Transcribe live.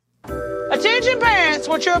Attention parents,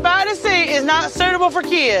 what you're about to see is not suitable for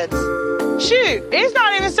kids. Shoot, it's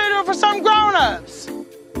not even suitable for some grown-ups.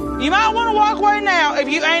 You might want to walk away now if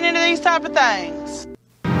you ain't into these type of things.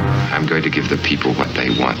 I'm going to give the people what they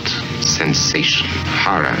want. Sensation,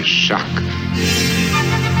 horror, shock.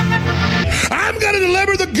 I'm going to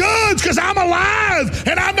deliver the goods because I'm alive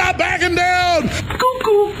and I'm not backing down.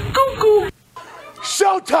 Cuckoo, cuckoo.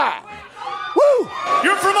 Showtime. Woo!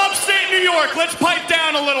 You're from upstate New York. Let's pipe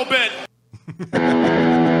down a little bit.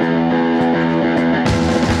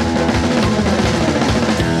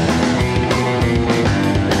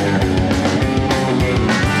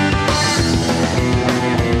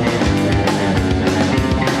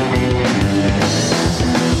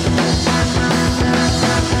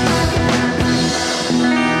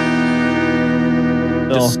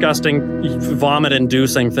 Disgusting,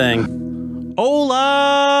 vomit-inducing thing.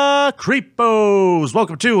 Hola, creepos!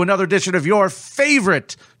 Welcome to another edition of your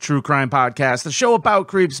favorite true crime podcast, the show about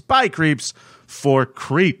creeps, by creeps, for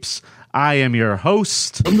creeps. I am your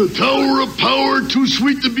host. From the tower of power, too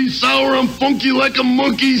sweet to be sour, I'm funky like a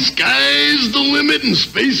monkey. Sky's the limit and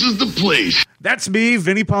space is the place. That's me,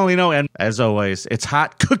 Vinny Paulino, and as always, it's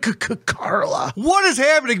hot Carla. What is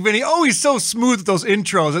happening, Vinny? Oh, he's so smooth with those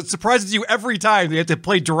intros. It surprises you every time you have to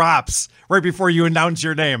play drops right before you announce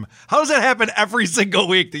your name. How does that happen every single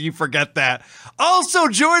week that you forget that? Also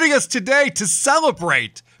joining us today to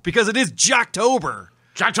celebrate, because it is Jocktober.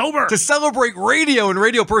 To celebrate radio and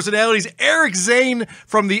radio personalities, Eric Zane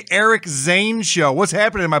from the Eric Zane Show. What's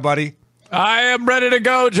happening, my buddy? I am ready to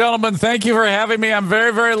go, gentlemen. Thank you for having me. I'm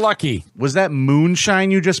very, very lucky. Was that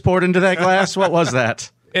moonshine you just poured into that glass? What was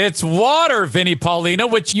that? It's water, Vinny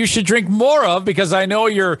Paulino, which you should drink more of because I know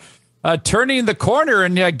you're turning the corner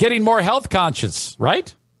and getting more health conscious,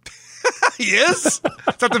 right? He is?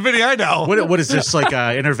 It's not the Vinny I know. What is this, like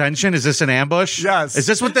intervention? Is this an ambush? Yes. Is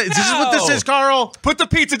this what this is, Carl? Put the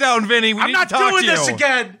pizza down, Vinny. I'm not doing this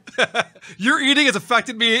again. Your eating has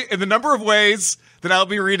affected me in the number of ways that I'll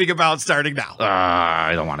be reading about starting now.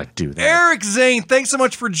 I don't want to do that. Eric Zane, thanks so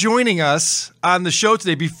much for joining us on the show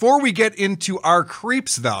today. Before we get into our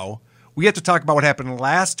creeps, though, we have to talk about what happened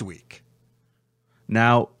last week.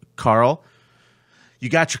 Now, Carl, you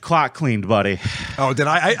got your clock cleaned, buddy. Oh, did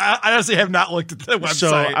I? I honestly have not looked at the website.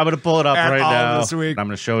 So I'm going to pull it up right now. This week. I'm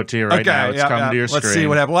going to show it to you right now. It's coming to your screen. Let's see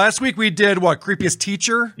what happened. Last week we did what? Creepiest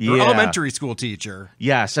teacher? Yeah. Or elementary school teacher.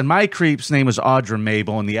 Yes, and my creep's name was Audra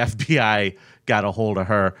Mabel, and the FBI got a hold of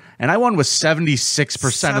her. And I won with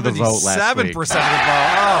 76% of the vote last week. 77% of the vote.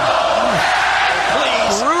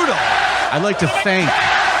 Oh. Brutal. I'd like to thank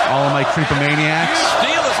all of my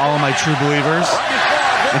creepomaniacs, all of my true believers,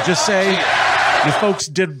 and just say, you folks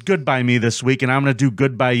did good by me this week, and I'm going to do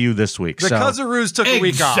good by you this week. The Cuzzaroos took a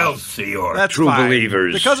week off. Excelsior, That's true fine.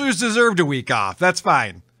 believers. The Cuzzaroos deserved a week off. That's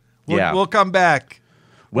fine. We'll come back.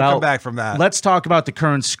 We'll come back from that. Let's talk about the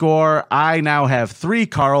current score. I now have 3,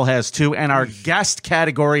 Carl has 2, and our guest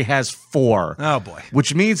category has 4. Oh, boy.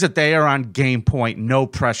 Which means that they are on game point. No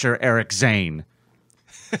pressure, Eric Zane.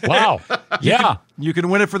 Wow. Yeah. You can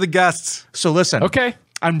win it for the guests. So listen. Okay.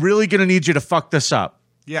 I'm really going to need you to fuck this up.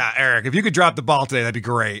 Yeah, Eric, if you could drop the ball today, that'd be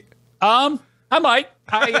great. I might.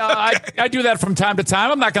 I do that from time to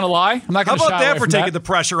time. I'm not going to lie. I'm not How going to about shy that away for from taking the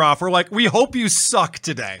pressure off? We're like, we hope you suck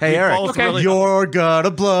today. Hey, We Eric, both really- you're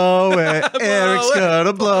gonna blow it. Eric's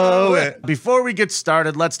gonna blow it. Before we get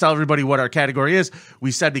started, let's tell everybody what our category is.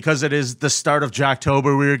 We said because it is the start of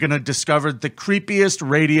Jocktober, we are going to discover the creepiest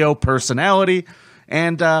radio personality.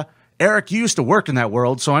 And Eric, you used to work in that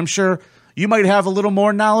world, so I'm sure you might have a little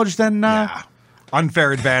more knowledge than... Yeah.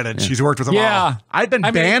 Unfair advantage. She's worked with them all. I've been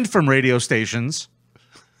banned from radio stations.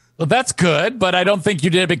 Well, that's good, but I don't think you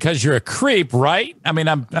did it because you're a creep, right? I mean,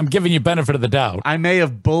 I'm giving you benefit of the doubt. I may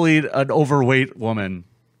have bullied an overweight woman.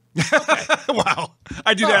 Wow.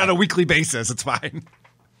 I do that on a weekly basis. It's fine.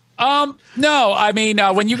 No, I mean,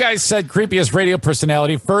 when you guys said creepiest radio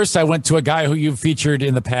personality, first I went to a guy who you've featured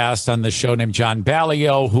in the past on the show named John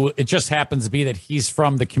Ballio, who it just happens to be that he's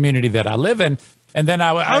from the community that I live in. And then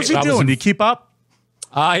how's he doing? Do you keep up?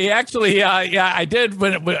 He actually, yeah, I did.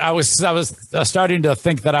 When I was starting to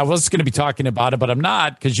think that I was going to be talking about it, but I'm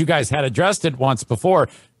not because you guys had addressed it once before.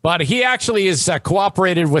 But he actually is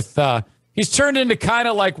cooperated with. He's turned into kind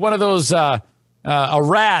of like one of those a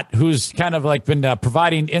rat who's kind of like been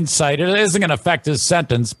providing insight. It isn't going to affect his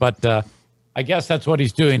sentence, but I guess that's what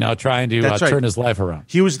he's doing now, trying to turn his life around.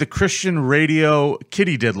 He was the Christian radio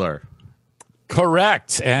kitty diddler.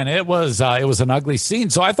 Correct, and it was an ugly scene.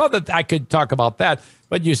 So I thought that I could talk about that.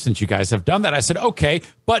 But since you guys have done that, I said, okay,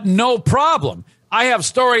 but no problem. I have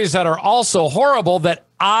stories that are also horrible that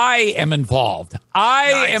I am involved.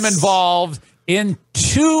 I am involved in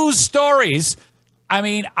 2 stories. I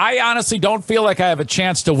mean, I honestly don't feel like I have a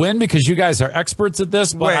chance to win because you guys are experts at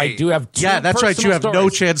this, but I do have 2 Yeah, that's right. You have no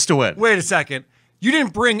chance to win. Wait a second. You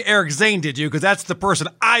didn't bring Eric Zane, did you? Because that's the person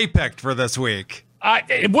I picked for this week.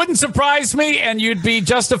 It wouldn't surprise me, and you'd be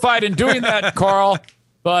justified in doing that, Carl.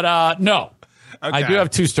 But no, Okay. I do have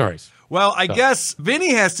 2 stories. Well, I guess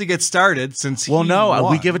Vinny has to get started since he Well, no,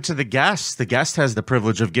 won. we give it to the guest. The guest has the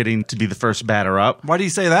privilege of getting to be the first batter up. Why do you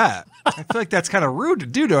say that? I feel like that's kind of rude to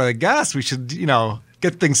do to the guest. We should,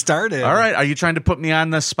 get things started. All right. Are you trying to put me on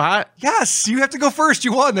the spot? Yes, you have to go first.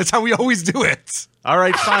 You won. That's how we always do it. All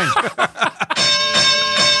right, fine.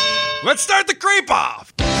 Let's start the creep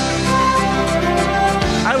off.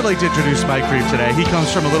 I would like to introduce my creep today. He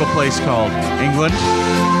comes from a little place called England.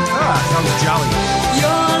 Sounds jolly.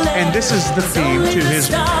 And this is the theme to his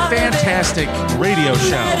fantastic radio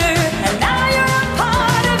show.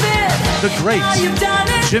 The great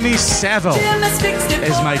Jimmy Savile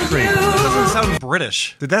is my creep. Doesn't sound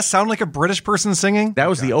British. Did that sound like a British person singing? That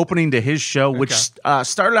was the opening to his show, which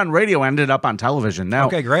started on radio, ended up on television. Now,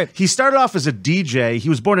 Okay, great. He started off as a DJ. He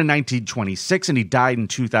was born in 1926 and he died in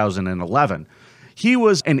 2011. He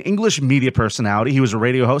was an English media personality. He was a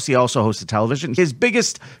radio host. He also hosted television. His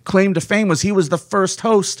biggest claim to fame was he was the first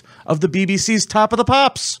host of the BBC's Top of the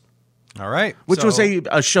Pops. All right. Which was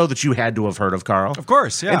a show that you had to have heard of, Carl. Of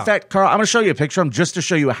course, yeah. In fact, Carl, I'm going to show you a picture of him just to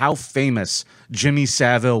show you how famous Jimmy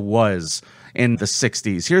Savile was in the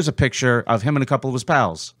 60s. Here's a picture of him and a couple of his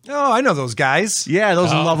pals. Oh, I know those guys. Yeah,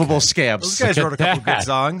 those lovable scabs. Those guys Look wrote a at couple that. good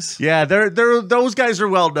songs. Yeah, they're those guys are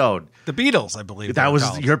well known. The Beatles, I believe. That they were was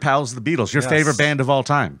called. your pals, the Beatles, your Yes. favorite band of all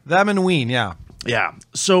time. Them and Ween, yeah. Yeah.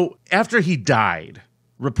 So after he died,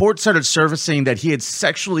 reports started surfacing that he had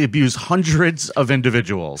sexually abused hundreds of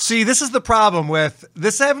individuals. See, this is the problem with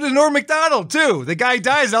this happened to Norm Macdonald too. The guy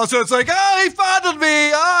dies now, so it's like, oh, he fondled me.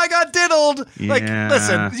 Oh, I got diddled. Like, Yeah.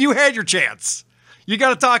 listen, you had your chance. You got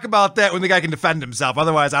to talk about that when the guy can defend himself.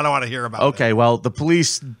 Otherwise, I don't want to hear about it. Okay, well, the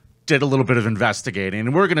police did a little bit of investigating,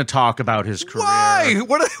 and we're going to talk about his career. Why?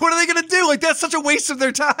 What are they going to do? Like, that's such a waste of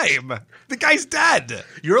their time. The guy's dead. Of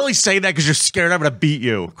You're only saying that because you're scared I'm going to beat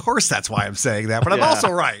you. course, that's why I'm saying that, but I'm Yeah. also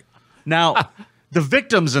right. Now, the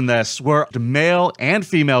victims in this were male and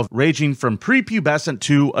female, ranging from prepubescent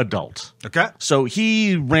to adult. Okay. So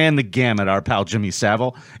he ran the gamut, our pal Jimmy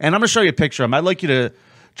Savile. And I'm going to show you a picture of him. I'd like you to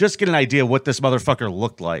just get an idea of what this motherfucker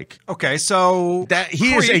looked like. Okay, so That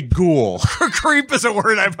he is a creep. ghoul. Creep is a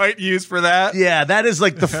word I might use for that. Yeah, that is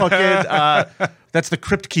like the fucking that's the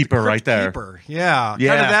crypt keeper right there. Keeper. Yeah.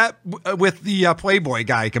 Yeah. Kind of that with the Playboy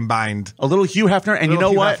guy combined. A little Hugh Hefner, and you know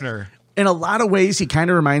Little Hugh what? Hefner. In a lot of ways, he kind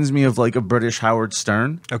of reminds me of like a British Howard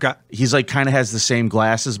Stern. Okay. He's like kind of has the same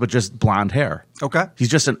glasses, but just blonde hair. Okay. He's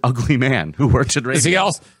just an ugly man who works at radio.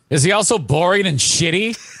 Is he also boring and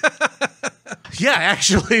shitty? Yeah,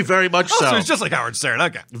 actually, very much Oh, so. so it's just like Howard Stern.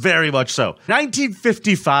 Okay. Very much so.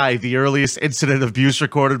 1955, the earliest incident of abuse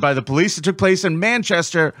recorded by the police. It took place in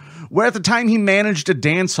Manchester, where at the time he managed a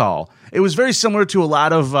dance hall. It was very similar to a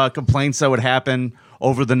lot of complaints that would happen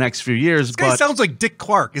over the next few years. This guy sounds like Dick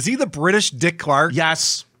Clark. Is he the British Dick Clark?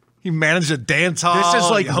 Yes. He managed a dance hall. This is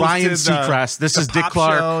like He hosted Ryan the- Seacrest. This the is Dick pop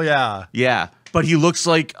Clark. show, yeah. Yeah. But he looks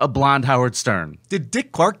like a blonde Howard Stern. Did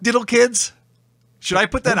Dick Clark diddle kids? Should I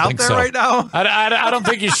put that out think there so. right now? I don't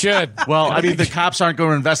think you should. Well, I mean, the cops aren't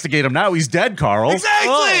going to investigate him now. He's dead, Carl.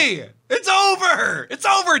 Exactly. It's over. It's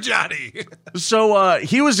over, Johnny. So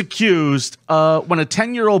he was accused when a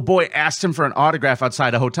 10-year-old boy asked him for an autograph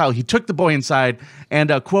outside a hotel. He took the boy inside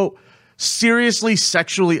and, quote, seriously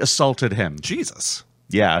sexually assaulted him. Jesus.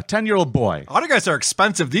 Yeah, a 10-year-old boy. Autographs are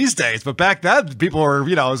expensive these days, but back then people were,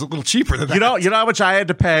 it was a little cheaper than that. You know how much I had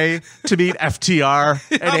to pay to meet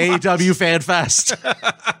FTR at AEW Fan Fest?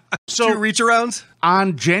 Two reach arounds?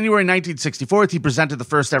 On January 1964, he presented the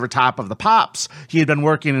first ever Top of the Pops. He had been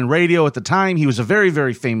working in radio at the time. He was a very,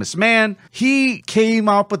 very famous man. He came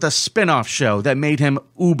up with a spin-off show that made him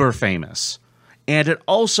uber famous. And it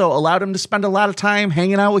also allowed him to spend a lot of time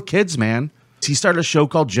hanging out with kids, man. He started a show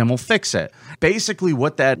called Jim Will Fix It. Basically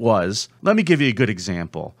what that was, let me give you a good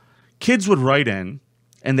example. Kids would write in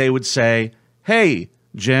and they would say, hey,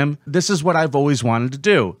 Jim, this is what I've always wanted to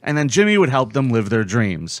do. And then Jimmy would help them live their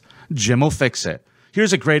dreams. Jim Will Fix It.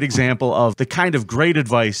 Here's a great example of the kind of great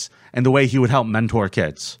advice and the way he would help mentor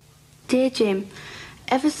kids. Dear Jim,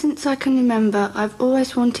 ever since I can remember, I've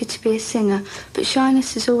always wanted to be a singer, but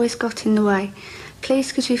shyness has always got in the way.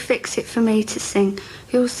 Please could you fix it for me to sing?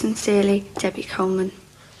 Yours sincerely, Debbie Coleman.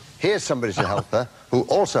 Here's somebody to help her who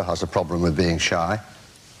also has a problem with being shy.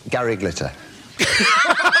 Gary Glitter.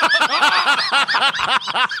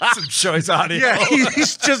 Some choice audio. Yeah,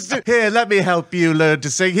 he's just, here, let me help you learn to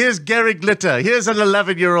sing. Here's Gary Glitter. Here's an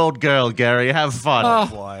 11-year-old girl, Gary. Have fun.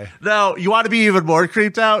 Oh, boy. Now, you want to be even more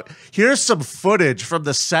creeped out? Here's some footage from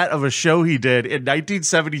the set of a show he did in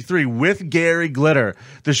 1973 with Gary Glitter.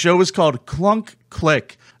 The show was called Clunk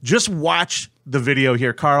Click. Just watch the video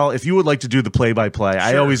here, Carl, if you would like to do the play-by-play.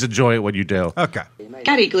 I always enjoy it when you do. Okay.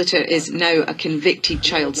 Gary Glitter is now a convicted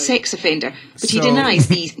child sex offender, but he denies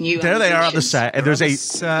these new There they are on the set, and there's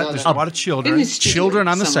There's a lot of children. In the studio, children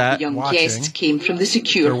on the some set of the young watching. guests came from the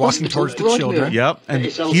secure They're walking hospital towards the Broadmoor. children. Yep,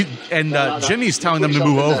 and Jimmy's telling them to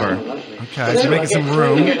move over. Okay, so making some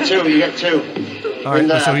room. You get two. All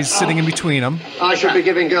right, so he's sitting in between them. I should be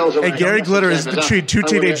giving girls away. And Gary Glitter is between two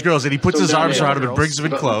teenage girls, and he puts his arms around them and brings them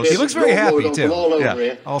in close. He looks very happy, too.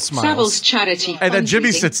 Yeah. All Savills smiles. charity And then Jimmy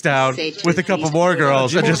fundraising sits down said to with a couple raise more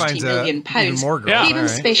girls and Jimmy just finds £50 million even more girls. gave him All right.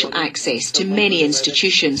 special access to many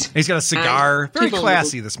institutions. He's got a cigar. And Very people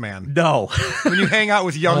classy, this man. no. When you hang out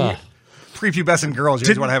with young prepubescent girls, you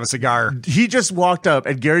just want to have a cigar. He just walked up,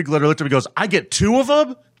 and Gary Glitter looked at him and goes, "I get two of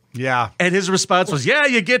them?" Yeah. And his response was, "Yeah,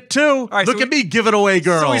 you get two. right, Look so at me giving away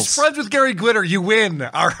girls." So he's friends with Gary Glitter. You win.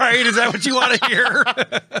 All right. Is that what you want to hear?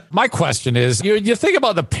 My question is, you think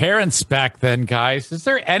about the parents back then, guys. Is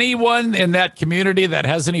there anyone in that community that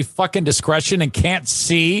has any fucking discretion and can't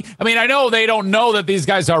see? I mean, I know they don't know that these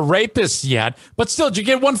guys are rapists yet, but still, you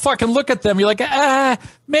get one fucking look at them, you're like,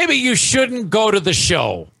 maybe you shouldn't go to the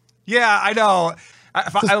show. Yeah, I know.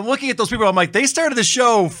 I'm looking at those people. I'm like, they started the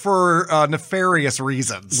show for nefarious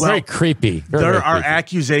reasons. Very creepy. There are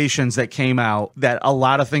accusations that came out that a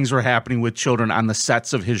lot of things were happening with children on the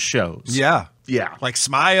sets of his shows. Yeah. Yeah. Like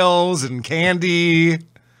smiles and candy.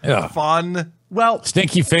 Yeah. Fun. Well,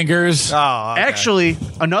 Stinky fingers. Oh, okay. actually,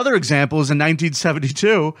 another example is in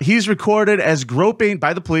 1972. He's recorded as groping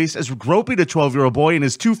by the police as groping a 12-year-old boy and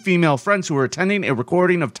his two female friends who were attending a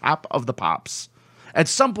recording of Top of the Pops. At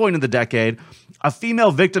some point in the decade, a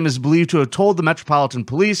female victim is believed to have told the Metropolitan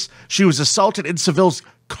Police she was assaulted in Seville's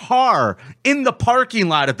car in the parking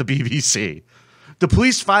lot at the BBC. The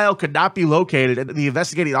police file could not be located, and the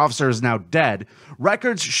investigating officer is now dead.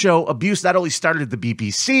 Records show abuse not only started at the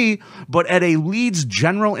BBC, but at a Leeds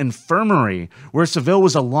General Infirmary, where Seville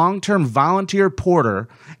was a long-term volunteer porter,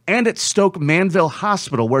 and at Stoke Manville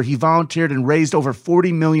Hospital, where he volunteered and raised over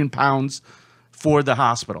 £40 million for the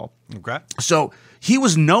hospital. Okay. So he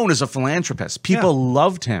was known as a philanthropist. People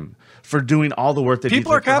loved him for doing all the work that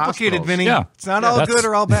People he are did for complicated, hospitals. Vinny. Yeah. It's not all good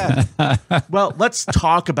or all bad. Well, let's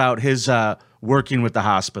talk about his working with the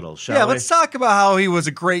hospitals, shall we? Let's talk about how he was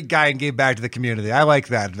a great guy and gave back to the community. I like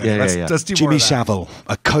that. Yeah, let's do more Jimmy of that. Savile,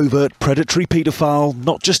 a covert predatory paedophile,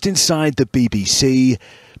 not just inside the BBC,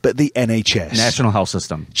 but the NHS. National Health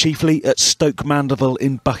System. Chiefly at Stoke Mandeville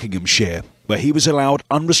in Buckinghamshire, where he was allowed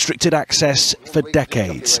unrestricted access for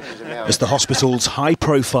decades as the hospital's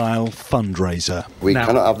high-profile fundraiser. We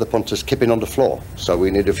cannot have the punters kipping on the floor, so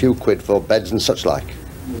we need a few quid for beds and such like.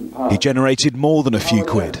 He generated more than a few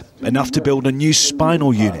quid, enough to build a new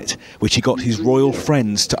spinal unit, which he got his royal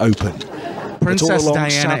friends to open. Princess but all along,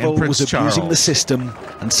 Diana Savile and Prince was abusing Charles. the system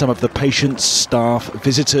and some of the patients, staff,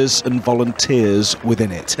 visitors and volunteers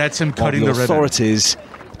within it. That's him while cutting the ribbon. authorities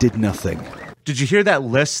did nothing. Did you hear that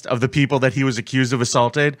list of the people that he was accused of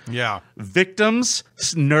assaulting? Yeah. Victims,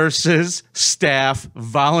 nurses, staff,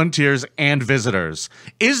 volunteers, and visitors.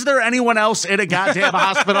 Is there anyone else in a goddamn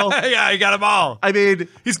hospital? Yeah, he got them all. I mean,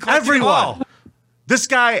 He's collecting them everyone. all. This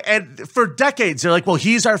guy, and for decades, they're like, well,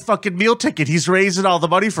 he's our fucking meal ticket. He's raising all the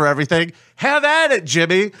money for everything. Have at it,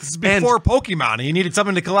 Jimmy. This is before Pokemon. He needed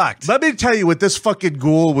something to collect. Let me tell you what this fucking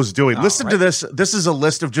ghoul was doing. Listen to this. This is a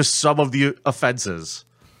list of just some of the offenses.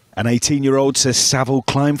 An 18-year-old says Savile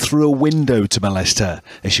climbed through a window to molest her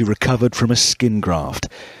as she recovered from a skin graft.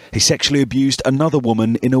 He sexually abused another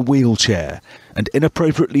woman in a wheelchair and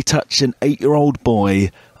inappropriately touched an 8-year-old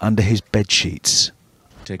boy under his bedsheets.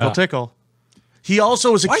 Tickle, tickle. He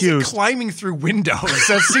also was Why is accused. he climbing through windows?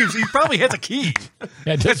 That seems he probably has a key. Yeah,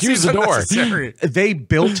 That just use seems the door. unnecessary. They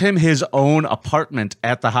built him his own apartment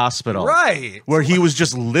at the hospital. Right. Where he was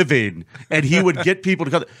just living, and he would get people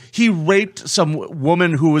to come. He raped some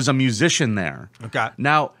woman who was a musician there. Okay.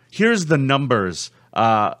 Now, here's the numbers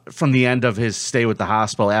from the end of his stay with the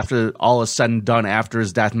hospital after all is said and done after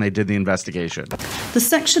his death, and they did the investigation. The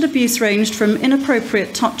sexual abuse ranged from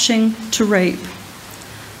inappropriate touching to rape.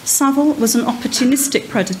 Savile was an opportunistic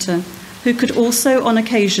predator who could also, on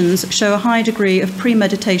occasions, show a high degree of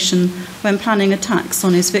premeditation when planning attacks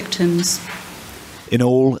on his victims. In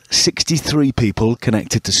all, 63 people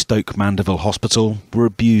connected to Stoke Mandeville Hospital were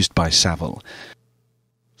abused by Savile.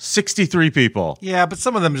 63 people. Yeah, but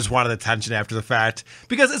some of them just wanted attention after the fact.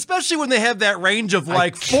 Because especially when they have that range of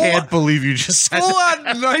like Can't believe you just said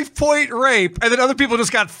full-on knife point rape, and then other people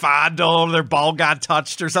just got fondled, their ball got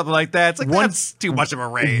touched or something like that. It's like, that's too much of a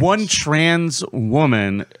range. One trans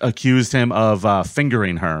woman accused him of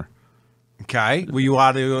fingering her. Okay. Will you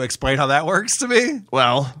want to explain how that works to me?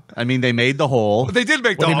 Well, I mean, they made the hole. They did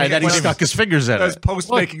make the hole. And then he stuck his fingers in That's it.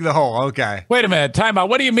 post-making the hole. Okay. Wait a minute. Time out.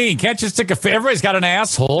 What do you mean? Can't you stick a finger? Everybody's got an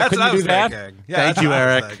asshole. That's Couldn't what you do I was that? thinking. Yeah, Thank that's you, what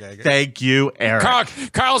I was Eric. thinking. Thank you,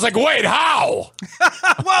 Eric. Carl's like, wait, how?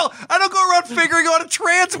 Well, I don't go around figuring out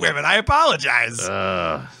trans women. I apologize.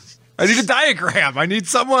 I need a diagram. I need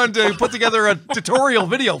someone to put together a tutorial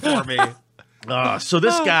video for me. So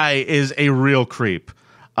this guy is a real creep.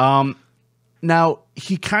 Now,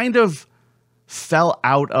 he kind of fell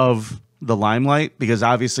out of the limelight because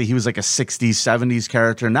obviously he was like a 60s, 70s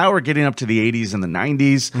character. Now we're getting up to the 80s and the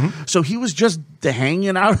 90s. Mm-hmm. So he was just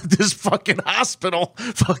hanging out at this fucking hospital,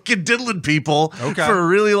 fucking diddling people for a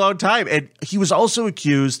really long time. And he was also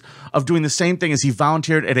accused of doing the same thing as he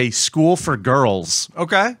volunteered at a school for girls.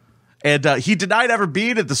 Okay. And he denied ever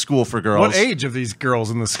being at the school for girls. What age of these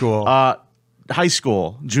girls in the school? High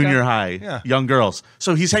school, junior high, Yeah. young girls.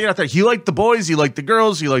 So he's hanging out there. He liked the boys. He liked the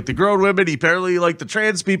girls. He liked the grown women. He apparently liked the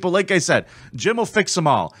trans people. Like I said, Jim will fix them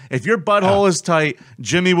all. If your butthole is tight,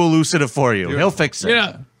 Jimmy will loosen it for you. He'll fix it. You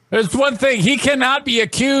know, there's one thing. He cannot be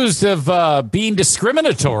accused of being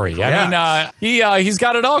discriminatory. I mean, he's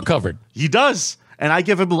got it all covered. He does. And I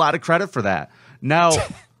give him a lot of credit for that. Now,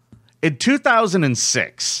 in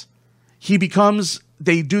 2006,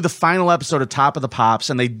 they do the final episode of Top of the Pops,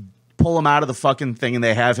 and they pull him out of the fucking thing, and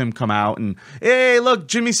they have him come out and, hey, look,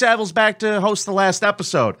 Jimmy Savile's back to host the last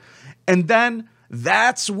episode. And then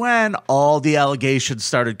that's when all the allegations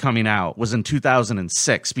started coming out, was in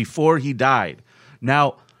 2006, before he died.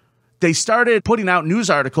 Now, they started putting out news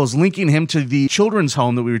articles linking him to the children's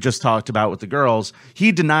home that we were just talked about with the girls.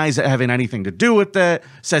 He denies having anything to do with it,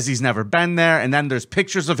 says he's never been there, and then there's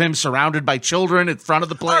pictures of him surrounded by children in front of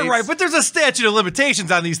the place. All right, but there's a statute of limitations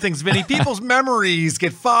on these things, Vinny. People's memories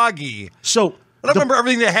get foggy. So I don't remember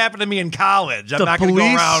everything that happened to me in college. I'm not going to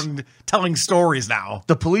go around telling stories now.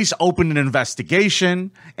 The police opened an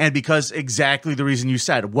investigation, and because exactly the reason you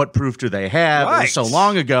said, what proof do they have? Right. It was so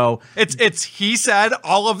long ago. It's he said,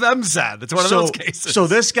 all of them said. It's one of those cases. So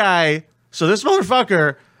this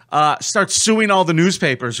motherfucker starts suing all the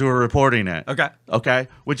newspapers who are reporting it. Okay,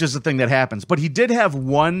 which is the thing that happens. But he did have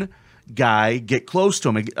one guy get close to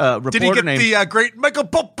him. A reporter did he get named the great Michael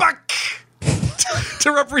Popek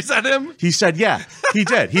to represent him? He said, yeah, he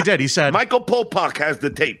did. He said, Michael Popek has the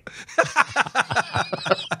tape.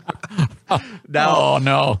 Now, oh,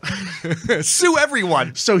 no. Sue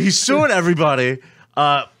everyone. So he's suing everybody.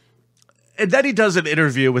 And then he does an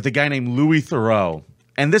interview with a guy named Louis Theroux.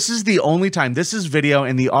 And this is the only time, this is video,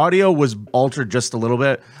 and the audio was altered just a little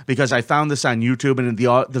bit because I found this on YouTube, and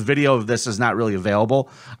the video of this is not really available.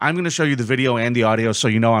 I'm going to show you the video and the audio so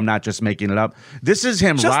you know I'm not just making it up. This is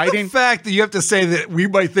him Just riding. the fact that you have to say that we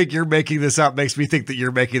might think you're making this up makes me think that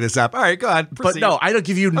you're making this up. All right, go ahead. But no, I don't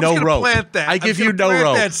give you no rope. Plant that. I give you I'm no gonna plant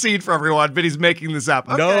rope. that seed for everyone, but he's making this up.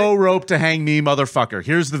 Okay. No rope to hang me, motherfucker.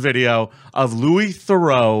 Here's the video of Louis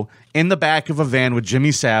Theroux in the back of a van with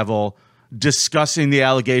Jimmy Savile discussing the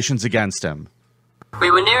allegations against him. We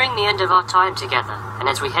were nearing the end of our time together, and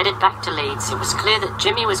as we headed back to Leeds, it was clear that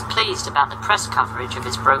Jimmy was pleased about the press coverage of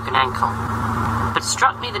his broken ankle. But it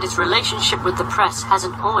struck me that his relationship with the press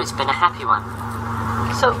hasn't always been a happy one.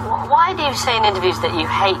 So why do you say in interviews that you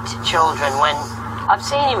hate children when I've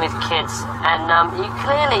seen you with kids and you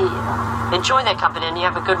clearly enjoy their company and you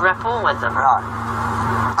have a good rapport with them? Right.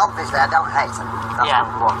 Obviously, I don't hate them. That's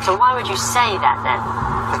number one. So why would you say that then?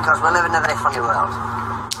 Because we live in a very funny world.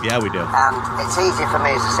 Yeah, we do. And it's easy for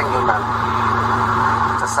me as a single man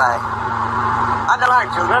to say, I don't like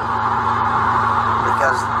children,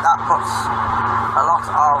 because that puts a lot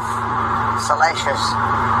of salacious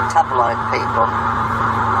tabloid people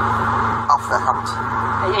off the hunt.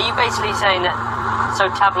 Are you basically saying that so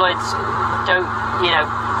tabloids don't,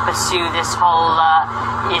 pursue this whole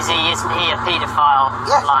isn't he a paedophile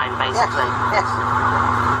line, basically? Yes.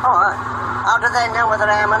 All right. How do they know whether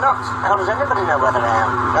I am or not? How does anybody know whether I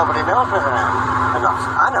am? Nobody knows whether I am or not.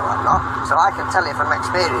 I know I'm not. So I can tell you from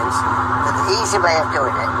experience that the easy way of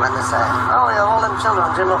doing it, when they say, oh, you're all them children,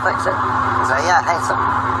 Jim will fix it. I say, yeah, I hate them.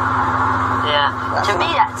 Yeah. To me,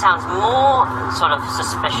 that sounds more sort of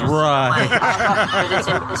suspicious. Right.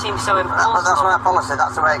 It seems so impossible. That's my policy.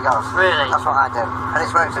 That's the way it goes. Really? That's what I do. And it's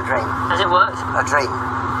worked a dream. Has it worked? A dream.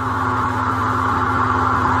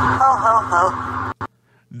 Ho, ho, ho.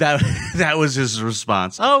 That was his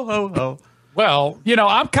response. Oh, ho, ho. Well,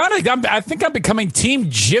 I think I'm becoming Team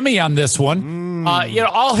Jimmy on this one.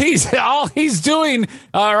 All he's doing,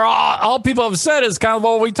 or all people have said is kind of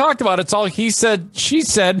what we talked about. It's all he said, she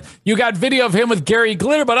said. You got video of him with Gary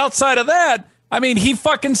Glitter, but outside of that, I mean, he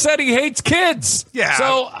fucking said he hates kids. Yeah.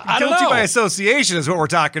 So I don't know. Guilty by association is what we're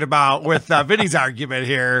talking about with Vinny's argument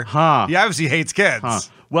here. Huh. He obviously hates kids. Huh.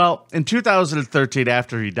 Well, in 2013,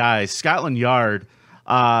 after he dies, Scotland Yard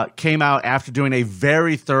came out after doing a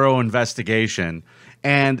very thorough investigation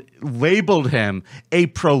and labeled him a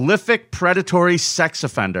prolific predatory sex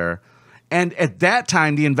offender. And at that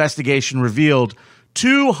time, the investigation revealed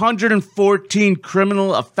 214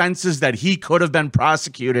 criminal offenses that he could have been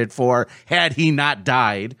prosecuted for had he not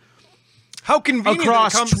died. How convenient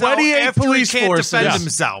across that it comes 28 after police he can't forces defend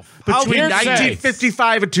himself. between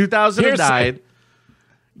 1955 and 2009,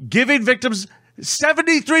 giving victims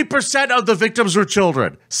 73% of the victims were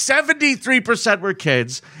children. 73% were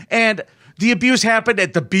kids. And the abuse happened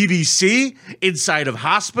at the BBC, inside of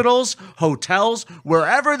hospitals, hotels,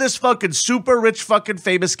 wherever this fucking super rich fucking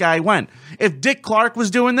famous guy went. If Dick Clark was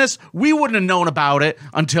doing this, we wouldn't have known about it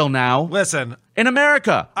until now. Listen. In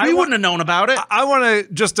America, we wouldn't have known about it. I want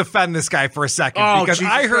to just defend this guy for a second because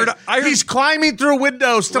Jesus I heard he's climbing through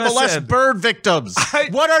windows to molest bird victims.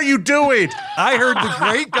 What are you doing? I heard the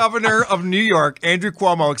great governor of New York, Andrew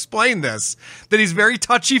Cuomo, explain this, that he's very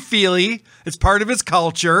touchy-feely. It's part of his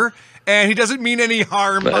culture. And he doesn't mean any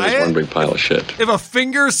harm by it. That is one big pile of shit. If a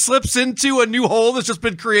finger slips into a new hole that's just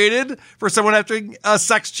been created for someone having a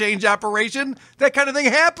sex change operation, that kind of thing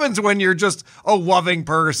happens when you're just a loving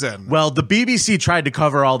person. Well, the BBC tried to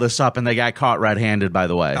cover all this up and they got caught red-handed, by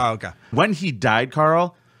the way. Oh, okay. When he died,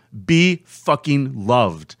 Carl, be fucking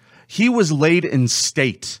loved. He was laid in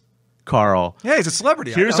state, Carl. Yeah, he's a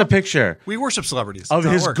celebrity. Here's a picture. We worship celebrities. Of That's how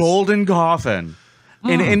it his works. golden coffin.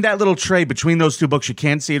 And in that little tray between those two books, you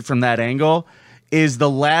can't see it from that angle, is the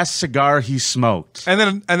last cigar he smoked.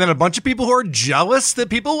 And then a bunch of people who are jealous that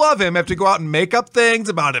people love him have to go out and make up things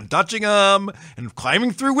about him touching them and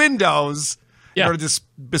climbing through windows in order to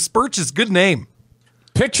besmirch his good name.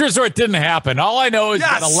 Pictures or it didn't happen. All I know is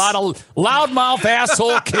that a lot of loudmouth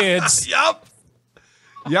asshole kids. Yep.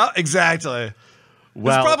 Yeah, exactly.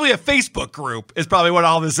 Well, it's probably a Facebook group is probably what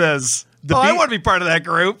all this is. I want to be part of that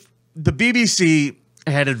group. The BBC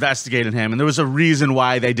had investigated him, and there was a reason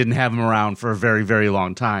why they didn't have him around for a very, very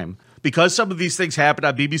long time. Because some of these things happened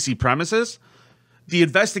on BBC premises, the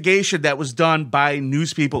investigation that was done by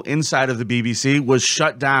news people inside of the BBC was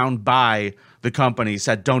shut down by the company,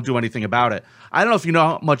 said don't do anything about it. I don't know if you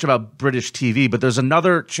know much about British TV, but there's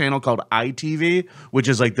another channel called ITV, which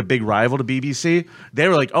is like the big rival to BBC. They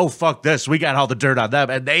were like, oh, fuck this. We got all the dirt on them.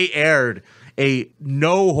 And they aired a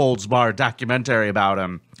no-holds-barred documentary about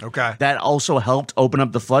him. Okay. That also helped open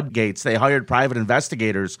up the floodgates. They hired private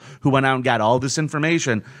investigators who went out and got all this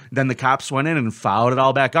information. Then the cops went in and followed it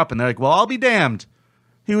all back up. And they're like, well, I'll be damned.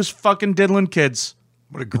 He was fucking diddling kids.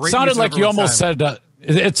 What a great It sounded like you almost said...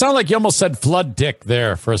 it sounded like you almost said flood dick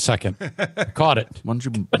there for a second. Caught it. Why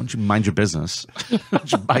don't you mind your business? Why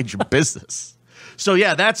don't you mind your business? So,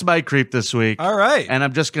 yeah, that's my creep this week. All right. And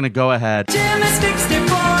I'm just going to go ahead.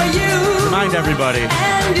 Remind everybody,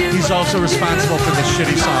 he's also responsible for the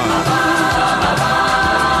shitty song.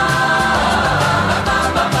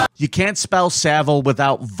 You can't spell Savile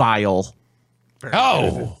without vile.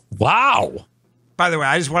 Oh, wow. By the way,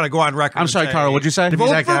 I just want to go on record. I'm sorry, Carl, what'd you say?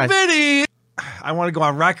 Vote for Vinny. I want to go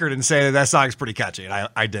on record and say that song's pretty catchy, and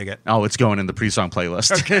I dig it. Oh, it's going in the pre-song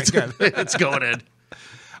playlist. Okay, good. It's going in.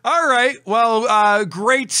 All right. Well,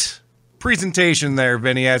 great presentation there,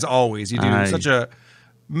 Vinny, as always. You do such a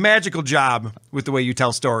magical job with the way you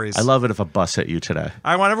tell stories. I love it if a bus hit you today.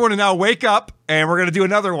 I want everyone to now wake up, and we're going to do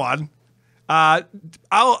another one.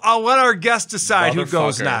 I'll let our guest decide who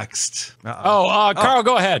goes next. Carl,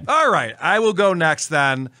 go ahead. All right, I will go next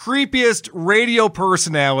then. Creepiest radio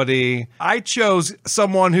personality. I chose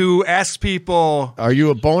someone who asks people, "Are you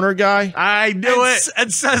a boner guy?" I knew it.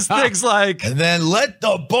 And says things like, "And then let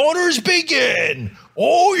the boners begin."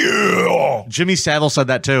 Oh yeah. Jimmy Savile said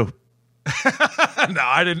that too. No,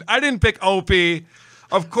 I didn't pick Opie.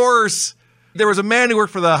 Of course, there was a man who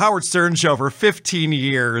worked for the Howard Stern show for 15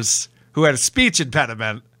 years who had a speech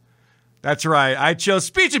impediment. That's right. I chose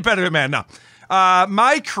speech impediment man. No.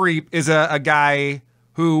 My creep is a guy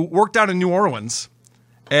who worked down in New Orleans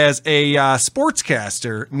as a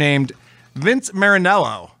sportscaster named Vince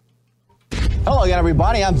Marinello. Hello again,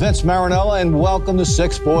 everybody. I'm Vince Marinello, and welcome to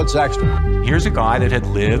 6 Sports Extra. Here's a guy that had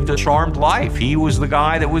lived a charmed life. He was the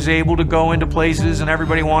guy that was able to go into places and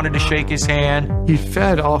everybody wanted to shake his hand. He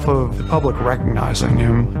fed off of the public recognizing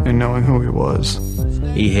him and knowing who he was.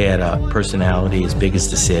 He had a personality as big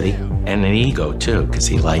as the city and an ego, too, because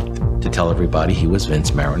he liked to tell everybody he was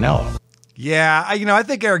Vince Marinello. Yeah, I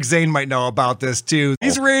think Eric Zane might know about this, too.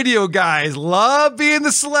 These radio guys love being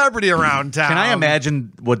the celebrity around town. Can I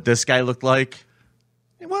imagine what this guy looked like?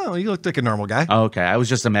 Well, he looked like a normal guy. Oh, okay, I was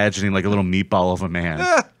just imagining like a little meatball of a man.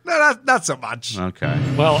 No, not so much.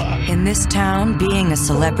 Okay. Well, in this town, being a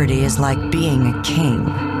celebrity is like being a king.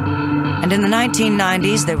 And in the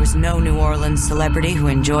 1990s, there was no New Orleans celebrity who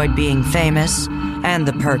enjoyed being famous and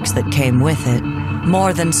the perks that came with it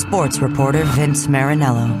more than sports reporter Vince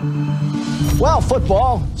Marinello. Well,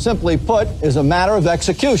 football, simply put, is a matter of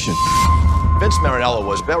execution. Vince Marinello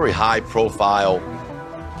was very high profile.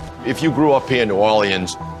 If you grew up here in New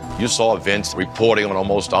Orleans, you saw Vince reporting on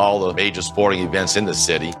almost all the major sporting events in the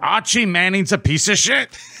city. Archie Manning's a piece of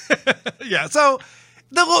shit. Yeah, so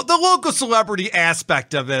the local celebrity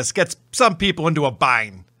aspect of this gets some people into a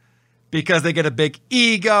bind because they get a big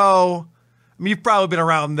ego. I mean, you've probably been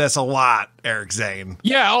around this a lot, Eric Zane.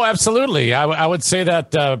 Yeah, oh, absolutely. I would say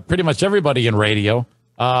that pretty much everybody in radio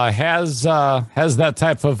has that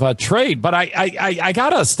type of trait. But I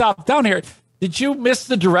gotta stop down here. Did you miss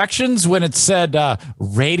the directions when it said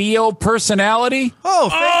radio personality? Oh,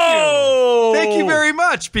 thank you. Thank you very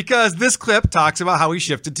much, because this clip talks about how he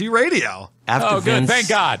shifted to radio. After Vince thank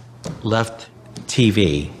God. left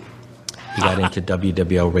TV, he got into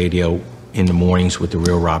WWL radio in the mornings with the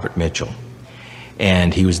real Robert Mitchell.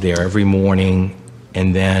 And he was there every morning,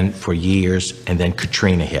 and then for years, and then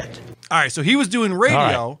Katrina hit. All right, so he was doing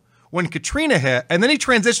radio when Katrina hit, and then he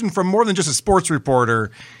transitioned from more than just a sports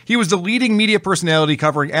reporter. He was the leading media personality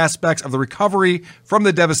covering aspects of the recovery from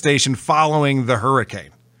the devastation following the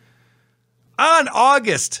hurricane. On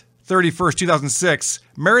August 31st, 2006,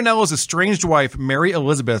 Marinello's estranged wife, Mary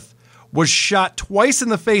Elizabeth, was shot twice in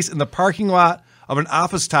the face in the parking lot of an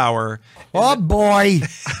office tower. Oh, boy.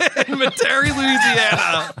 In Metairie,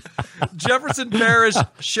 Louisiana. Jefferson Parish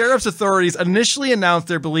Sheriff's authorities initially announced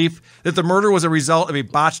their belief that the murder was a result of a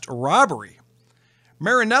botched robbery.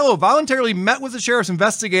 Marinello voluntarily met with the sheriff's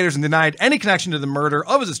investigators and denied any connection to the murder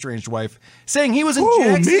of his estranged wife, saying he was in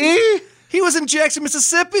Jackson. Me? He was in Jackson,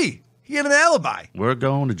 Mississippi. He had an alibi. We're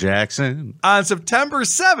going to Jackson. On September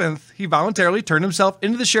 7th, he voluntarily turned himself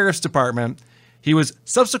into the sheriff's department. He was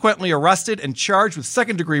subsequently arrested and charged with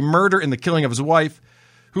second-degree murder in the killing of his wife,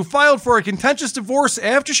 who filed for a contentious divorce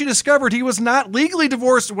after she discovered he was not legally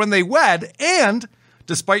divorced when they wed and,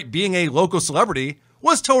 despite being a local celebrity,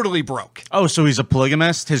 was totally broke. Oh, so he's a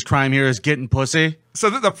polygamist? His crime here is getting pussy? So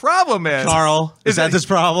the problem is... Carl, is that his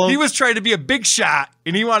problem? He was trying to be a big shot,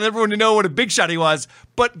 and he wanted everyone to know what a big shot he was.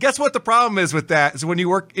 But guess what the problem is with that? Is when you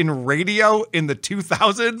work in radio in the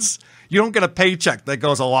 2000s, you don't get a paycheck that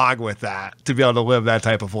goes along with that to be able to live that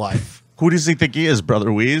type of life. Who does he think he is, Brother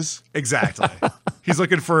Weeze? Exactly. He's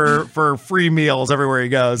looking for free meals everywhere he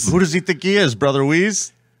goes. Who does he think he is, Brother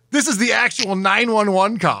Weeze? This is the actual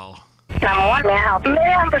 911 call. 911 now.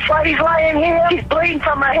 Ma'am, this lady's laying here. She's bleeding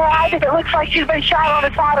from her head. It looks like she's been shot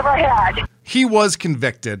on the side of her head. He was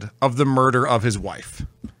convicted of the murder of his wife,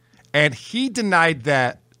 and he denied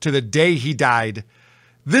that to the day he died.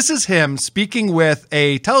 This is him speaking with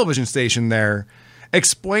a television station there,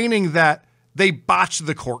 explaining that they botched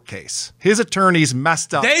the court case. His attorneys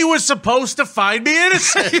messed up. They were supposed to find me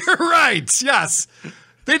innocent. You're right. Yes.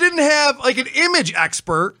 They didn't have like an image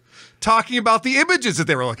expert talking about the images that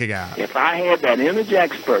they were looking at. If I had that image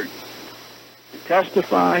expert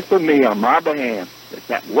testify for me on my behalf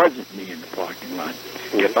that wasn't me in the parking lot,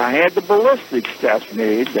 if I had the ballistics test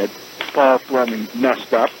made that Paul Fleming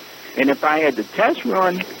messed up, and if I had the test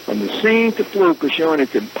run from the scene to Fluker showing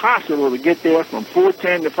it's impossible to get there from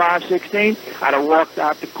 410 to 516, I'd have walked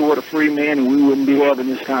out the court a free man and we wouldn't be having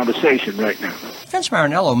this conversation right now. Vince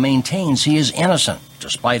Marinello maintains he is innocent,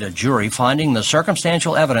 despite a jury finding the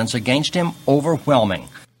circumstantial evidence against him overwhelming.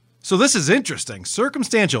 So this is interesting.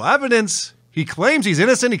 Circumstantial evidence. He claims he's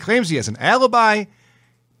innocent. He claims he has an alibi.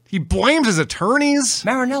 He blames his attorneys.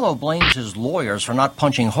 Marinello blames his lawyers for not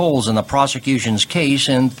punching holes in the prosecution's case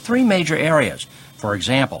in three major areas. For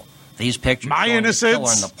example, these pictures showing the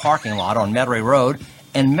killer in the parking lot on Metairie Road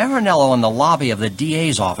and Marinello in the lobby of the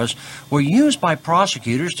DA's office were used by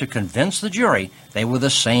prosecutors to convince the jury they were the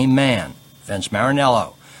same man, Vince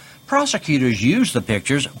Marinello. Prosecutors used the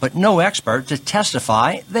pictures, but no expert to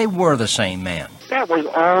testify they were the same man. That was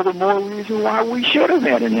all the more reason why we should have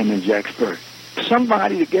had an image expert.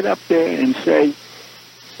 Somebody to get up there and say,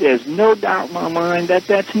 there's no doubt in my mind that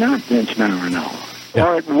that's not Vince Marinello. Yeah.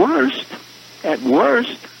 Or at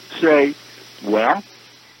worst, say, well,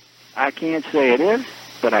 I can't say it is,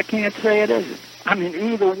 but I can't say it isn't. I mean,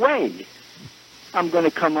 either way, I'm going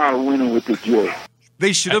to come out a winner with the jury.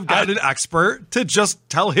 They should have gotten an expert to just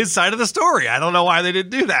tell his side of the story. I don't know why they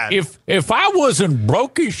didn't do that. If I wasn't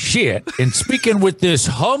broke as shit and speaking with this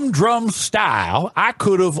humdrum style, I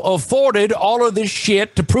could have afforded all of this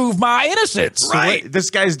shit to prove my innocence. Right. So this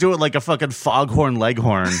guy's doing like a fucking foghorn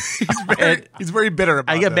leghorn. He's very bitter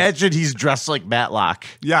about it. I imagine he's dressed like Matlock.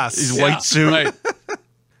 Yes. His white suit. Right.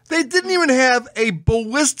 They didn't even have a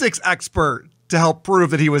ballistics expert to help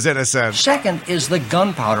prove that he was innocent. Second is the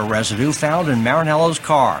gunpowder residue found in Marinello's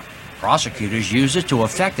car. Prosecutors used it to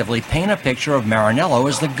effectively paint a picture of Marinello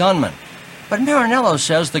as the gunman. But Marinello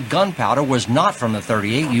says the gunpowder was not from the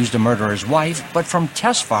 .38 used to murder his wife, but from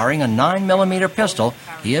test firing a 9mm pistol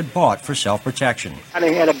he had bought for self-protection.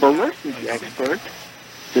 They had a ballistics expert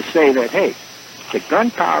to say that, hey, the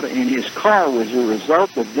gunpowder in his car was a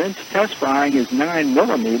result of Vince test firing his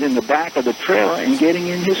 9mm in the back of the trailer and getting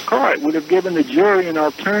in his car. It would have given the jury an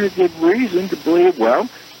alternative reason to believe, well,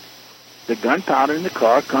 the gunpowder in the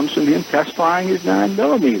car comes from him test firing his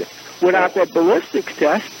 9mm. Without that ballistics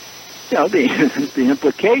test, the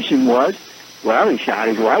implication was, well, he shot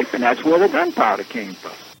his wife, and that's where the gunpowder came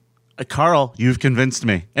from. Carl, you've convinced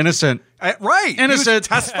me. Innocent. Right. Innocent.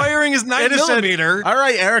 He was test firing his 9mm. All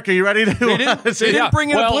right, Eric, are you ready to? They didn't bring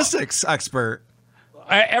in a ballistics expert.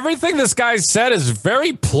 Everything this guy said is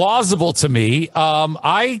very plausible to me.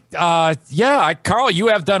 Carl, you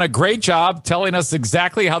have done a great job telling us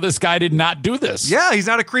exactly how this guy did not do this. Yeah, he's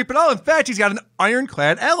not a creep at all. In fact, he's got an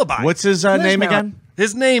ironclad alibi. What's his name again?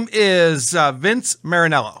 His name is Vince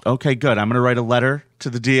Marinello. Okay, good. I'm going to write a letter to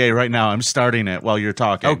the DA right now. I'm starting it while you're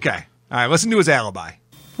talking. Okay. All right, listen to his alibi.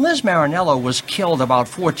 Liz Marinello was killed about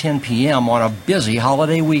 4:10 p.m. on a busy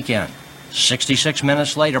holiday weekend. 66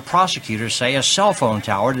 minutes later, prosecutors say a cell phone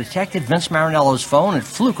tower detected Vince Marinello's phone at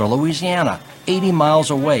Fluker, Louisiana, 80 miles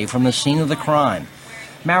away from the scene of the crime.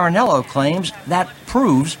 Marinello claims that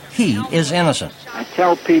proves he is innocent. I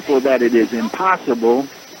tell people that it is impossible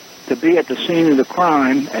to be at the scene of the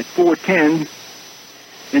crime at 4:10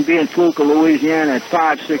 and be in Fluker, Louisiana at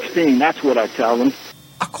 5:16. That's what I tell them.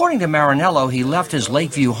 According to Marinello, he left his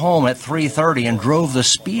Lakeview home at 3:30 and drove the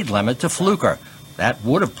speed limit to Fluker. That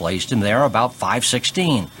would have placed him there about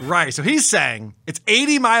 5:16. Right, so he's saying it's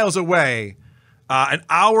 80 miles away, an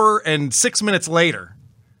hour and 6 minutes later,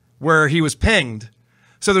 where he was pinged.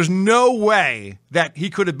 So there's no way that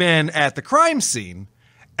he could have been at the crime scene.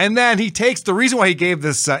 And then he takes the reason why he gave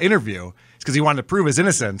this interview is because he wanted to prove his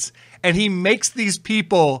innocence. And he makes these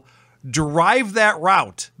people drive that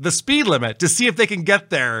route, the speed limit, to see if they can get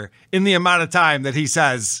there in the amount of time that he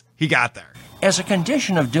says he got there. As a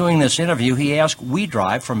condition of doing this interview, he asked we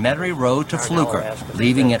drive from Metairie Road to Fluker,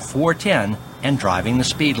 leaving at 4:10 and driving the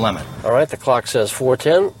speed limit. All right, the clock says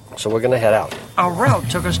 4:10, so we're going to head out. Our route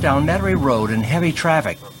took us down Metairie Road in heavy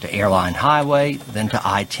traffic to Airline Highway, then to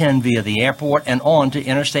I-10 via the airport, and on to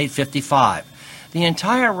Interstate 55. The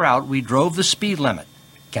entire route, we drove the speed limit.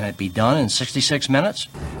 Can it be done in 66 minutes?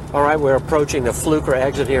 All right, we're approaching the Fluker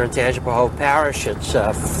exit here in Tangipahoa Parish. It's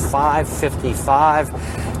 5:55,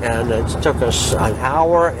 and it took us an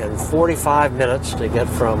hour and 45 minutes to get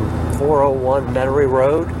from 401 Metairie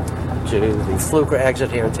Road to the Fluker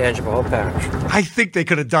exit here in Tangipahoa Parish. I think they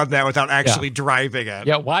could have done that without actually driving it.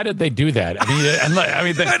 Yeah, why did they do that? I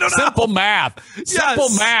mean, simple math. Simple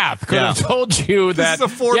math could have told you that. This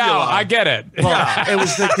is a formula. Yeah, I get it. Well, it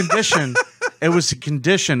was the condition. It was a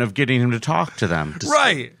condition of getting him to talk to them.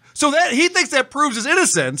 Right. So that he thinks that proves his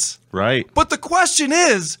innocence. Right. But the question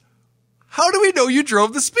is, how do we know you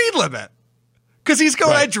drove the speed limit? Because he's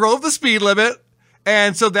going, I drove the speed limit,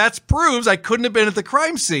 and so that proves I couldn't have been at the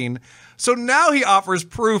crime scene. So now he offers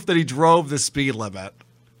proof that he drove the speed limit.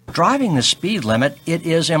 Driving the speed limit, it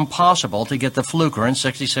is impossible to get to Fluker in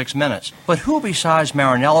 66 minutes. But who besides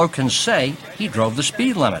Marinello can say he drove the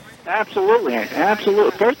speed limit? Absolutely,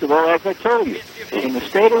 absolutely. First of all, as I told you, in the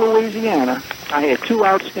state of Louisiana, I had 2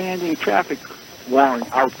 outstanding traffic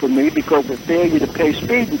warrants out for me because of failure to pay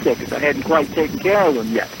speeding tickets. I hadn't quite taken care of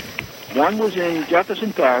them yet. One was in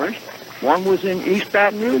Jefferson Parish, one was in East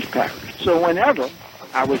Baton Rouge Parish. So whenever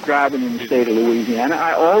I was driving in the state of Louisiana,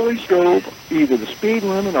 I always drove either the speed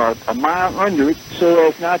limit or a mile under it so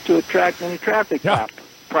as not to attract any traffic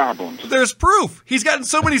problems. There's proof. He's gotten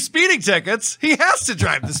so many speeding tickets, he has to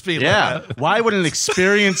drive the speed limit. Why would an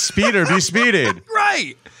experienced speeder be speeding?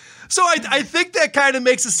 Right. So I think that kind of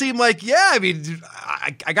makes it seem like,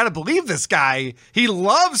 I got to believe this guy. He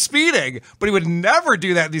loves speeding, but he would never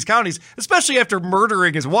do that in these counties, especially after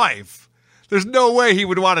murdering his wife. There's no way he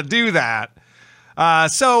would want to do that.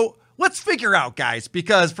 So let's figure out, guys,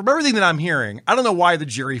 because from everything that I'm hearing, I don't know why the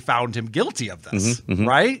jury found him guilty of this,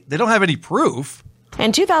 right? They don't have any proof.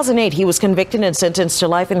 In 2008, he was convicted and sentenced to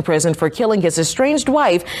life in prison for killing his estranged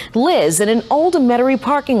wife, Liz, in an old Metairie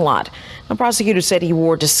parking lot. The prosecutor said he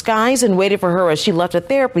wore a disguise and waited for her as she left a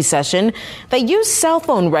therapy session. They used cell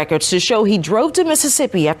phone records to show he drove to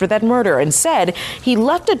Mississippi after that murder and said he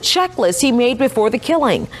left a checklist he made before the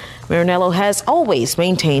killing. Marinello has always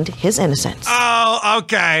maintained his innocence. Oh,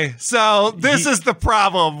 okay. So this is the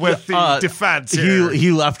problem with the defense here.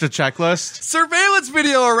 He left a checklist? Surveillance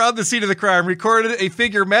video around the scene of the crime recorded a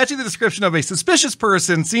figure matching the description of a suspicious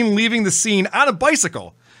person seen leaving the scene on a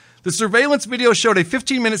bicycle. The surveillance video showed a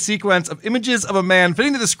 15-minute sequence of images of a man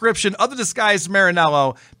fitting the description of the disguised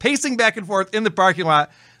Marinello pacing back and forth in the parking lot.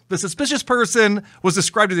 The suspicious person was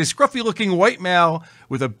described as a scruffy-looking white male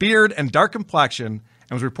with a beard and dark complexion,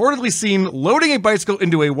 and was reportedly seen loading a bicycle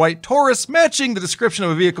into a white Taurus, matching the description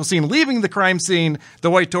of a vehicle seen leaving the crime scene.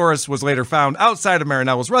 The white Taurus was later found outside of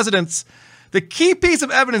Marinello's residence. The key piece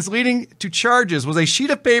of evidence leading to charges was a sheet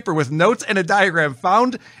of paper with notes and a diagram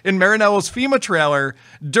found in Marinello's FEMA trailer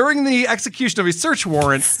during the execution of a search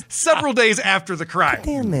warrant several days after the crime.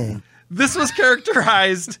 Damn it. This was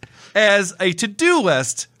characterized as a to-do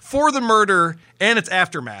list for the murder and its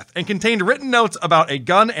aftermath, and contained written notes about a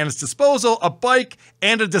gun and its disposal, a bike,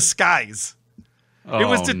 and a disguise. It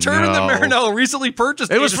was determined that Marinello recently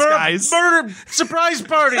purchased a disguise. For a murder surprise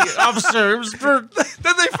party, officer. It was for...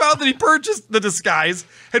 Then they found that he purchased the disguise,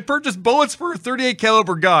 had purchased bullets for a .38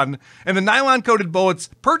 caliber gun, and the nylon-coated bullets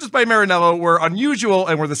purchased by Marinello were unusual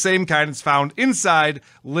and were the same kind as found inside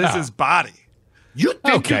Liz's body. You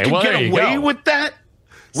think you can get away with that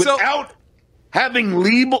without having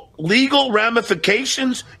legal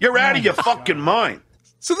ramifications? You're out of your fucking mind.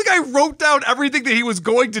 So the guy wrote down everything that he was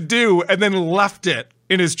going to do and then left it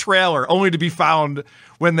in his trailer, only to be found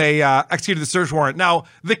when they executed the search warrant. Now,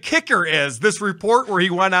 the kicker is this report where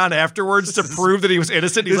he went on afterwards to prove that he was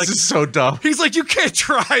innocent. He's this is so dumb. He's like, you can't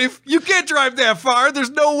drive. You can't drive that far.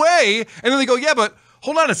 There's no way. And then they go, yeah, but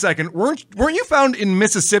hold on a second. Weren't you found in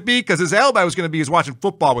Mississippi? Because his alibi was going to be he was watching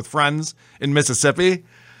football with friends in Mississippi.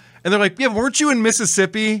 And they're like, yeah, weren't you in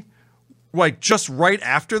Mississippi like just right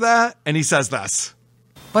after that? And he says this.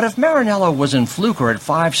 But if Marinello was in Fluker at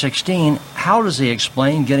 5:16, how does he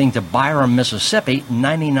explain getting to Byram, Mississippi,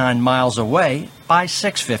 99 miles away, by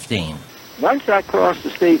 6:15? Once I crossed the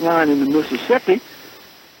state line into Mississippi,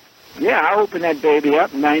 yeah, I opened that baby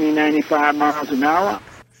up 95 miles an hour.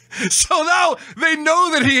 So now they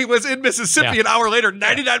know that he was in Mississippi an hour later,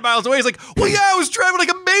 99 miles away. He's like, well, yeah, I was driving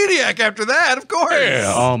like a maniac after that, of course.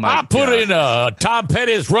 Yeah. Oh, my I put in Tom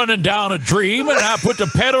Petty's Running Down a Dream, and I put the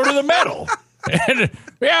pedal to the metal. And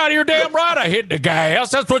yeah, you're damn right I hit the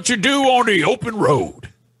gas. That's what you do on the open road.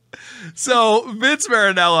 So Vince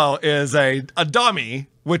Marinello is a dummy,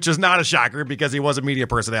 which is not a shocker because he was a media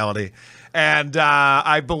personality. And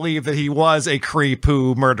I believe that he was a creep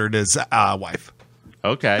who murdered his wife.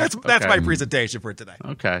 Okay. That's my presentation for today.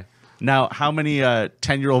 Okay. Now, how many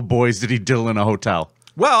 10-year-old boys did he diddle in a hotel?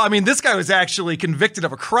 Well, I mean, this guy was actually convicted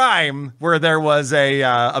of a crime where there was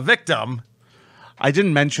a victim. I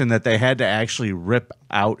didn't mention that they had to actually rip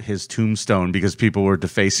out his tombstone because people were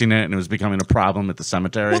defacing it and it was becoming a problem at the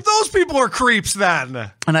cemetery. Well, those people are creeps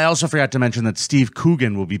then. And I also forgot to mention that Steve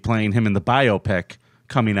Coogan will be playing him in the biopic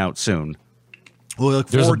coming out soon. We'll look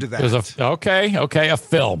forward to that. Okay, a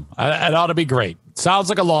film. It ought to be great. Sounds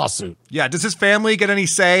like a lawsuit. Yeah, does his family get any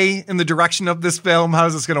say in the direction of this film?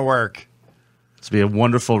 How's this going to work? It's be a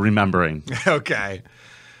wonderful remembering. Okay.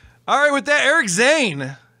 All right, with that, Eric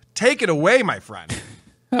Zane, take it away, my friend.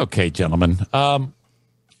 Okay, gentlemen.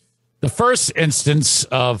 The first instance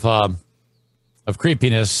of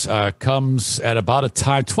creepiness comes at about a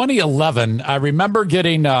time 2011. I remember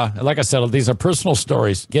getting, like I said, these are personal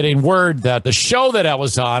stories. Getting word that the show that I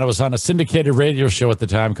was on a syndicated radio show at the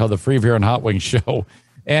time called the Free Beer and Hot Wings Show,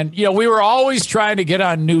 and we were always trying to get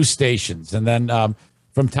on news stations, and then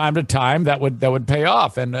from time to time that would pay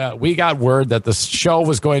off, and we got word that the show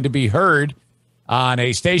was going to be heard on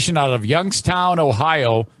a station out of Youngstown,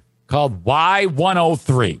 Ohio, called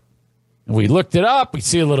Y103. And we looked it up. We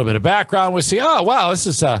see a little bit of background. We see, oh, wow,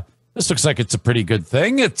 this looks like it's a pretty good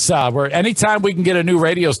thing. It's where anytime we can get a new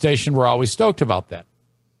radio station, we're always stoked about that.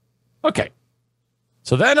 Okay.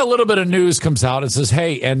 So then a little bit of news comes out and says,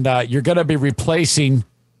 hey, and you're going to be replacing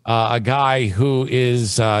a guy who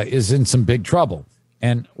is in some big trouble.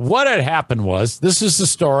 And what had happened was, this is the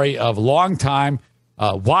story of longtime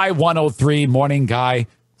Y103 morning guy,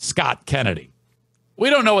 Scott Kennedy. We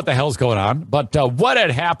don't know what the hell's going on, but what had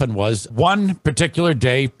happened was one particular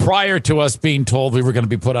day prior to us being told we were going to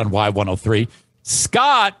be put on Y103,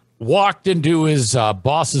 Scott walked into his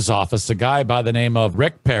boss's office, a guy by the name of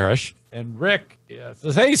Rick Parrish. And Rick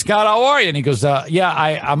says, "Hey, Scott, how are you?" And he goes,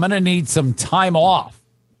 I'm going to need some time off.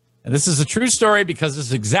 And this is a true story because this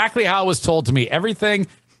is exactly how it was told to me. Everything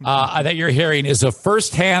that you're hearing is a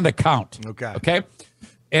first-hand account. Okay.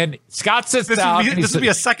 And Scott sits down. This would be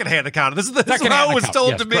a second-hand account. This is how it was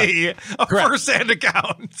told to me. A first-hand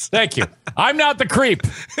account. Thank you. I'm not the creep.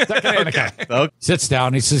 Second-hand account. Okay. Sits down.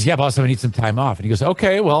 And he says, "Yeah, boss, I need some time off." And he goes,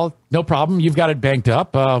 "Okay, well, no problem. You've got it banked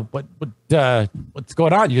up. What's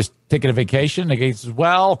going on? You just taking a vacation?" And he says,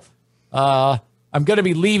 "Well, I'm going to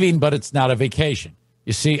be leaving, but it's not a vacation.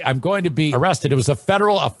 You see, I'm going to be arrested. It was a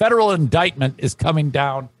federal indictment is coming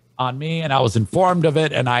down on me, and I was informed of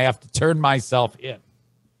it, and I have to turn myself in."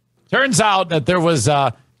 Turns out that there was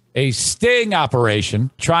a sting operation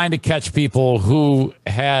trying to catch people who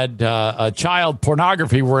had child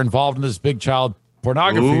pornography, were involved in this big child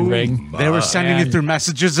pornography ring. They were sending it through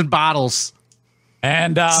messages and bottles.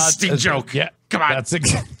 And sting joke. Yeah, come on.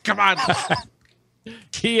 Come on.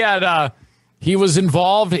 He was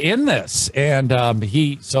involved in this, and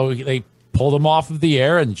they pulled him off of the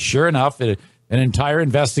air, and sure enough, an entire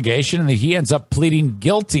investigation, and he ends up pleading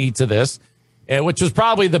guilty to this, which was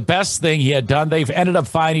probably the best thing he had done. They've ended up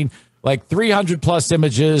finding like 300 plus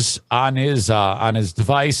images on his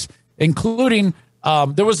device, including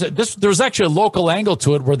there was actually a local angle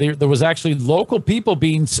to it where there was actually local people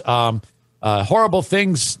being horrible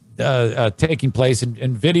things taking place and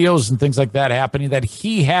videos and things like that happening that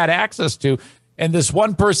he had access to. And this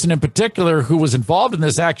one person in particular who was involved in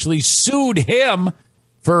this actually sued him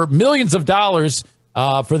for millions of dollars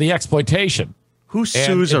for the exploitation. Who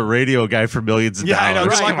sues a radio guy for millions of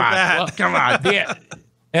dollars? I know. Come on.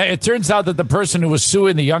 It turns out that the person who was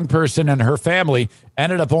suing the young person and her family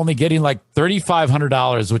ended up only getting like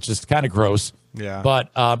 $3,500, which is kind of gross. Yeah.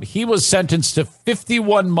 But he was sentenced to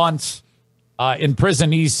 51 months in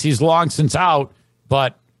prison. He's long since out.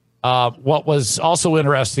 But what was also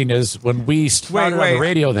interesting is when we started on the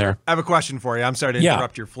radio there. I have a question for you. I'm sorry to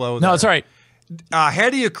interrupt your flow there. No, it's all right.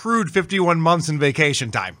 Had he accrued 51 months in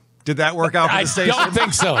vacation time? Did that work out for the station? I don't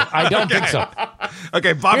think so. I don't think so.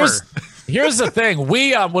 Okay, bummer. Here's the thing.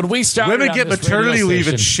 When we started, women get maternity leave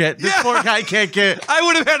and shit. This poor guy can't get. I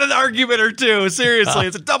would have had an argument or two. Seriously,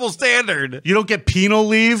 it's a double standard. You don't get penal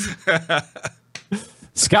leave.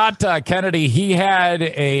 Scott Kennedy, he had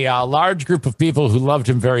a large group of people who loved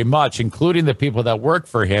him very much, including the people that worked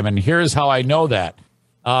for him. And here's how I know that.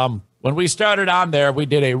 When we started on there, we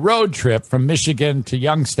did a road trip from Michigan to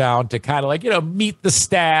Youngstown to kind of meet the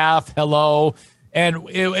staff. Hello. And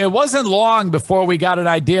it wasn't long before we got an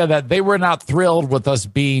idea that they were not thrilled with us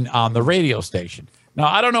being on the radio station. Now,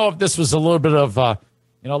 I don't know if this was a little bit of, a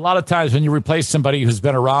lot of times when you replace somebody who's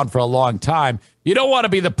been around for a long time, you don't want to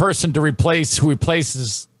be the person to replace who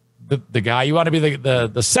replaces the guy. You want to be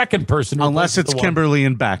the second person. Unless it's Kimberly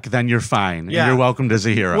and Beck, then you're fine. Yeah. And you're welcomed as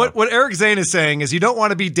a hero. What Eric Zane is saying is you don't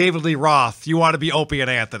want to be David Lee Roth. You want to be Opie and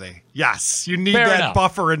Anthony. Yes. You need that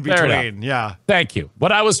buffer in between. Yeah. Thank you.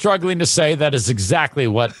 What I was struggling to say, that is exactly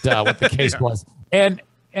what the case was. And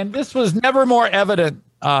this was never more evident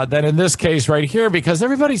than in this case right here, because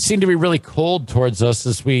everybody seemed to be really cold towards us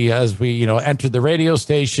as we entered the radio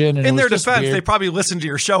station. And in their defense, they probably listened to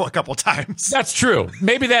your show a couple times. That's true.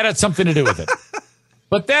 Maybe that had something to do with it.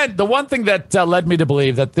 But then the one thing that led me to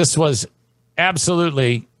believe that this was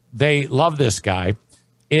absolutely, they love this guy,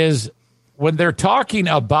 is when they're talking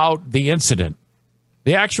about the incident,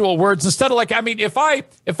 the actual words, instead of if I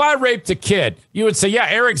raped a kid, you would say, yeah,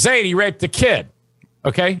 Eric Zane, he raped a kid.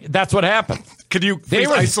 Okay, that's what happened. Could you please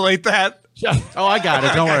isolate that? Oh, I got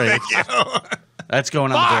it. Don't worry. Thank you. That's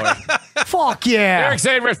going on the board. Fuck yeah. Eric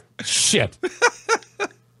Zane, shit.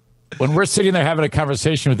 When we're sitting there having a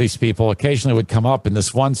conversation with these people, occasionally would come up, and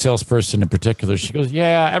this one salesperson in particular, she goes,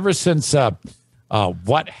 yeah, ever since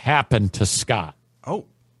what happened to Scott. Oh,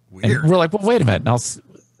 weird. And we're like, well, wait a minute. Now,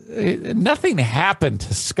 nothing happened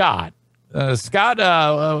to Scott. Scott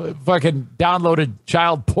fucking downloaded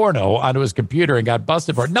child porno onto his computer and got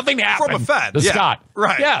busted for it. Nothing happened from a Fed. to Scott.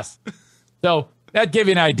 Right. Yes. So that gave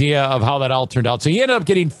you an idea of how that all turned out. So he ended up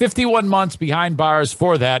getting 51 months behind bars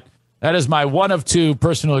for that. That is my one of two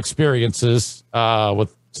personal experiences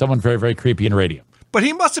with someone very, very creepy in radio. But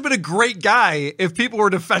he must have been a great guy if people were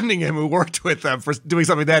defending him who worked with them for doing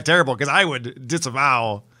something that terrible, because I would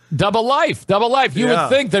disavow. Double life. You would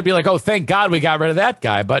think they'd be like, oh, thank God we got rid of that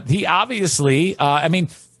guy. But he obviously,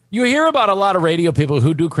 you hear about a lot of radio people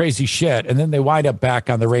who do crazy shit, and then they wind up back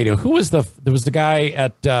on the radio. There was the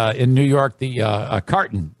guy in New York, the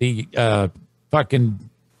Carton, the fucking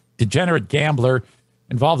degenerate gambler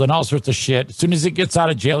involved in all sorts of shit. As soon as he gets out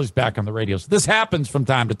of jail, he's back on the radio. So this happens from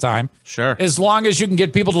time to time. Sure. As long as you can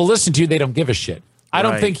get people to listen to you, they don't give a shit. I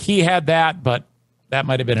don't think he had that, but that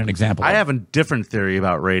might have been an example. I have a different theory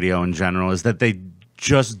about radio in general, is that they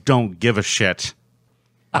just don't give a shit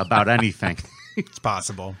about anything. It's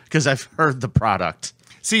possible. Because I've heard the product.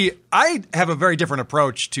 See, I have a very different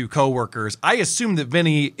approach to coworkers. I assume that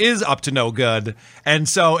Vinny is up to no good. And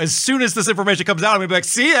so as soon as this information comes out, I'm going to be like,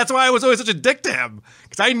 see, that's why I was always such a dick to him.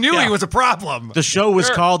 Because I knew he was a problem. The show was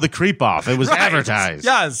called The Creep Off. It was advertised.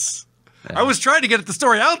 Yes. Yeah. I was trying to get the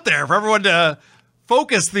story out there for everyone to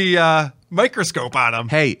focus the microscope on him.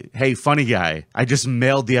 Hey, funny guy. I just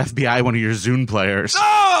mailed the FBI one of your Zune players.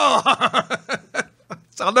 Oh!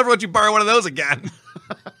 So I'll never let you borrow one of those again.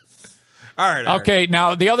 All right. Okay.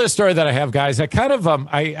 Now, the other story that I have, guys, I kind of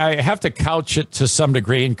I have to couch it to some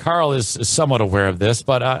degree, and Carl is somewhat aware of this,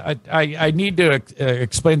 but I need to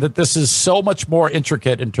explain that this is so much more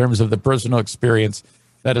intricate in terms of the personal experience.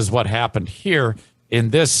 That is what happened here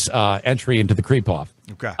in this entry into the Creep Off.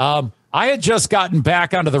 Okay. I had just gotten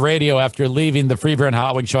back onto the radio after leaving the Free Beer and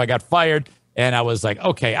Hot Wing show. I got fired, and I was like,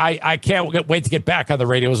 okay, I can't wait to get back on the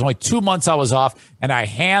radio. It was only 2 months I was off, and I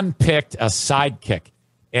handpicked a sidekick.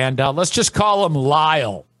 And let's just call him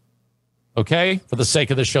Lyle, okay, for the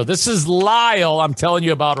sake of the show. This is Lyle I'm telling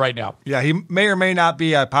you about right now. Yeah, he may or may not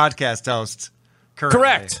be a podcast host currently.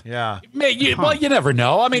 Correct. Yeah. Well, you never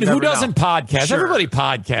know. I mean, who doesn't podcast? Sure. Everybody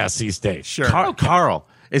podcasts these days. Sure. Carl,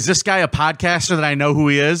 is this guy a podcaster that I know who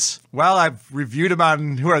he is? Well, I've reviewed him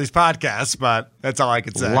on Who Are These Podcasts, but that's all I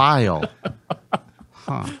can say. Lyle.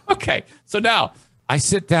 Okay, so now I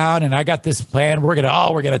sit down and I got this plan. We're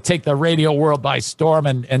gonna take the radio world by storm,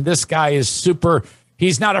 and this guy is super.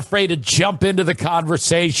 He's not afraid to jump into the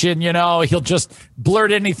conversation. You know, he'll just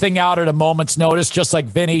blurt anything out at a moment's notice, just like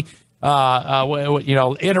Vinny.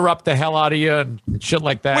 Interrupt the hell out of you and shit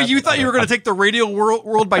like that. Wait, you thought you were going to take the radio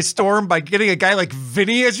world by storm by getting a guy like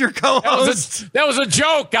Vinny as your co-host? That was a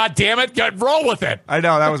joke. God damn it! Roll with it. I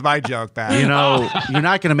know that was my joke, Pat. You know, you're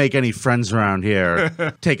not going to make any friends around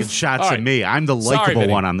here taking shots at me. I'm the likable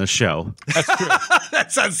one on this show. That's true.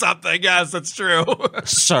 That says something. Yes, that's true,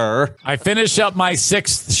 sir. I finish up my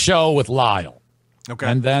 6th show with Lyle. Okay.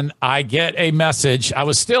 And then I get a message. I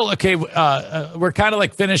was still okay. We're kind of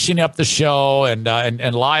like finishing up the show, and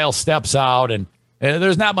Lyle steps out, and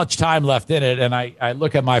there's not much time left in it. And I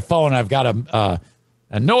look at my phone. I've got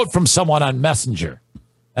a note from someone on Messenger,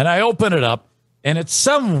 and I open it up, and it's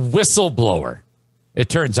some whistleblower. It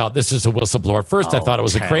turns out this is a whistleblower. First, I thought it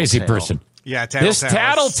was a crazy person. Yeah, this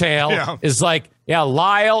tattletale is like,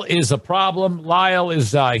 Lyle is a problem. Lyle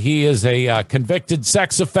is he is a convicted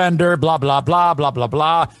sex offender, blah, blah, blah, blah, blah,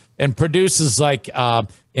 blah, and produces like an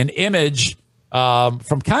image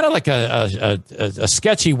from kind of like a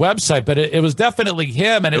sketchy website, but it was definitely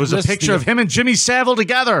him. And it was a picture of him and Jimmy Savile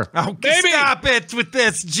together. Oh, baby. Stop it with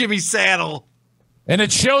this, Jimmy Savile. And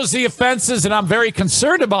it shows the offenses, and I'm very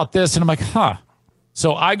concerned about this. And I'm like,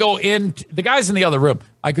 So I go in, the guy's in the other room.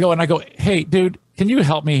 I go, hey, dude, can you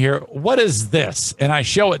help me here? What is this? And I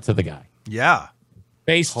show it to the guy. Yeah.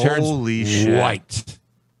 Face turns white.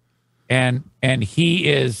 And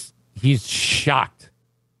he's shocked.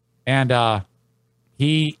 And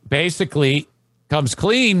he basically comes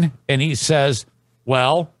clean, and he says,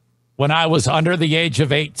 well, when I was under the age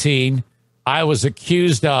of 18, I was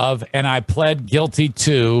accused of, and I pled guilty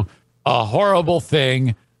to, a horrible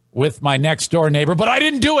thing with my next door neighbor, but I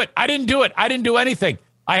didn't do it. I didn't do anything.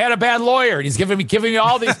 I had a bad lawyer, and he's giving me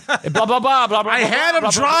all these blah, blah, blah, blah, blah. I had him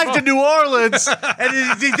drive to New Orleans,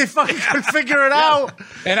 and they fucking couldn't figure it out.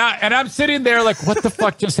 And I'm sitting there like, what the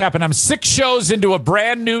fuck just happened? I'm 6 shows into a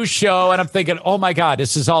brand new show, and I'm thinking, oh my God,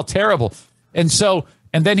 this is all terrible. And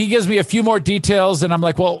then he gives me a few more details, and I'm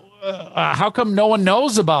like, well, how come no one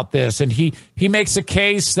knows about this? And he makes a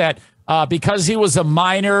case that because he was a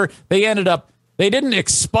minor, they didn't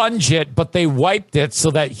expunge it, but they wiped it so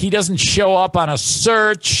that he doesn't show up on a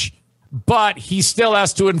search, but he still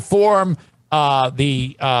has to inform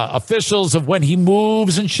the officials of when he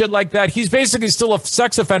moves and shit like that. He's basically still a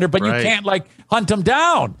sex offender, but you can't like hunt him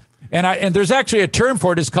down. And there's actually a term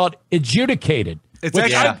for it. It's called adjudicated. It's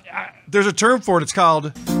there's a term for it. It's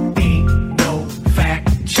called ain't no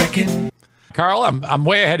fact checking. Carl, I'm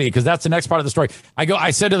way ahead of you because that's the next part of the story. I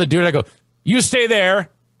said to the dude, you stay there.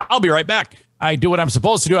 I'll be right back. I do what I'm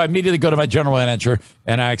supposed to do. I immediately go to my general manager,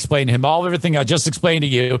 and I explain to him everything I just explained to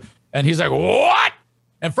you. And he's like, what?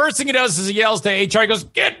 And first thing he does is he yells to HR. He goes,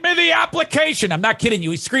 get me the application. I'm not kidding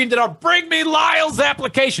you. He screamed it out. Bring me Lyle's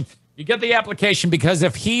application. You get the application because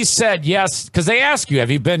if he said yes, because they ask you,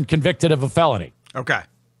 have you been convicted of a felony? Okay.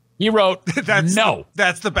 He wrote, no.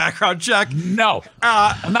 That's the background check? No.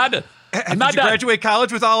 I'm not. Did you graduate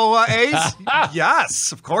college with all A's?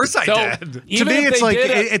 Yes, of course I did. To me, it's like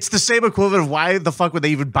it's the same equivalent of why the fuck would they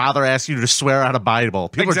even bother asking you to swear out a Bible?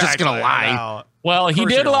 People are just going to lie. Well, he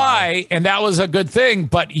did lie, and that was a good thing,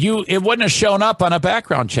 but it wouldn't have shown up on a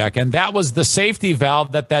background check, and that was the safety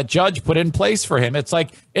valve that judge put in place for him. It's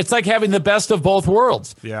like having the best of both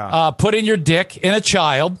worlds. Yeah. Putting your dick in a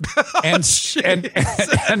child and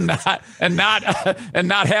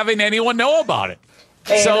not having anyone know about it.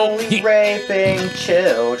 So raping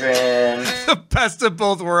children. The best of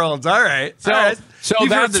both worlds. All right. So You've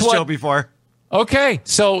that's heard this show before. Okay.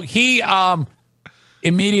 So he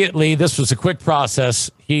immediately, this was a quick process.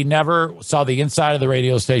 He never saw the inside of the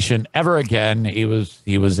radio station ever again. He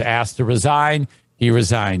was asked to resign. He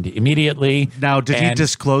resigned immediately. Now, did he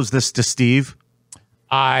disclose this to Steve?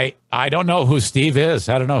 I don't know who Steve is.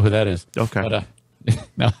 I don't know who that is. Okay. But,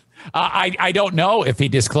 no. I don't know if he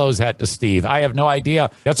disclosed that to Steve. I have no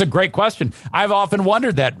idea. That's a great question. I've often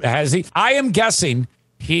wondered that. Has he? I am guessing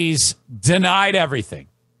he's denied everything.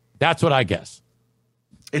 That's what I guess.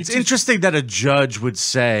 It's interesting that a judge would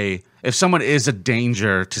say, if someone is a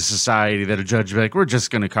danger to society, that a judge would be like, we're just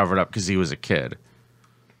going to cover it up because he was a kid.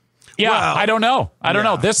 Yeah, well, I don't know. I don't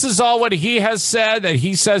know. This is all what he has said, that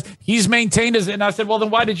he says he's maintained his. And I said, well, then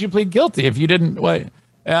why did you plead guilty if you didn't?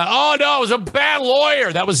 Oh, no, it was a bad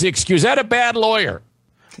lawyer. That was the excuse. I had a bad lawyer.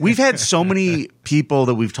 We've had so many people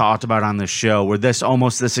that we've talked about on this show where this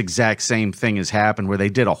exact same thing has happened, where they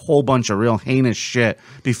did a whole bunch of real heinous shit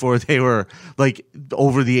before they were like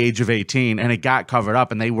over the age of 18, and it got covered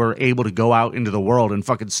up and they were able to go out into the world and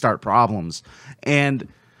fucking start problems. And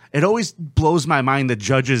it always blows my mind that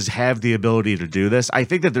judges have the ability to do this. I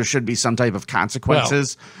think that there should be some type of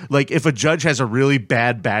consequences. Like if a judge has a really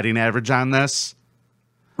bad batting average on this.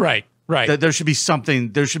 Right. There should be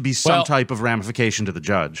something. There should be some type of ramification to the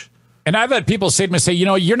judge. And I've had people say to me,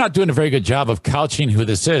 you're not doing a very good job of couching who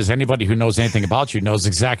this is. Anybody who knows anything about you knows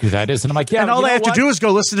exactly who that is. And I'm like, yeah. And all they have to do is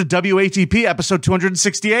go listen to WATP episode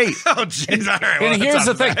 268. Oh, jeez. All right. And here's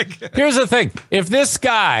the thing. Here's the thing. If this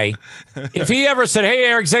guy, if he ever said, hey,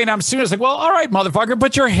 Eric Zane, I'm suing, it's like, well, all right, motherfucker,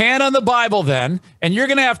 put your hand on the Bible then, and you're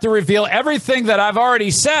going to have to reveal everything that I've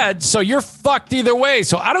already said, so you're fucked either way.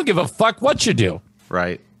 So I don't give a fuck what you do.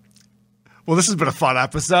 Right. Well, this has been a fun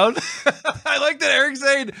episode. I like that Eric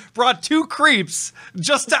Zane brought two creeps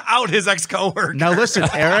just to out his ex-coworker. Now, listen,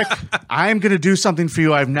 Eric, I'm going to do something for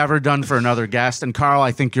you I've never done for another guest. And, Carl,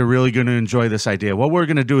 I think you're really going to enjoy this idea. What we're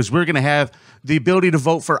going to do is we're going to have the ability to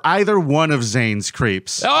vote for either one of Zane's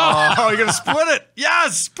creeps. Oh, you're going to split it.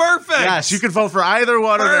 Yes, perfect. Yes, you can vote for either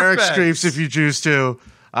one of Eric's creeps if you choose to.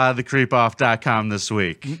 Thecreepoff.com this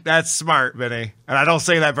week. That's smart, Vinny. And I don't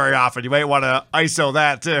say that very often. You might want to ISO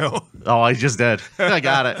that, too. Oh, I just did. I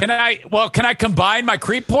got it. Can I combine my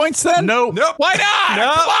creep points then? Nope. Why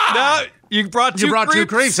not? No. You brought two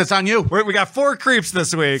creeps. It's on you. We got 4 creeps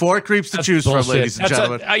this week. 4 creeps to choose from, ladies and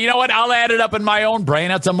gentlemen. You know what? I'll add it up in my own brain.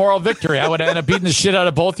 That's a moral victory. I would end up beating the shit out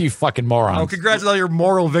of both you fucking morons. Oh, congrats on all your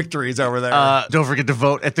moral victories over there. Don't forget to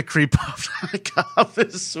vote at thecreepoff.com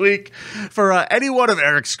this week for any one of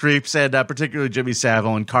Eric's creeps, and particularly Jimmy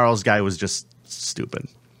Savile. And Carl's guy was just stupid.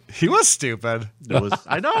 He was stupid.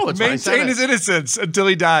 I know. It's maintained his innocence until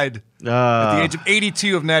he died at the age of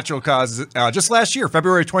 82 of natural causes. Just last year,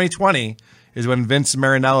 February 2020, is when Vince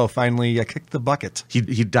Marinello finally kicked the bucket. He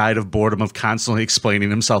died of boredom of constantly explaining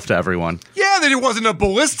himself to everyone. Yeah, that he wasn't a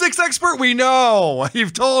ballistics expert. We know.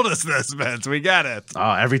 You've told us this, Vince. We get it.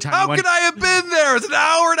 Every time. How could I have been there? It's an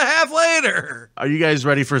hour and a half later. Are you guys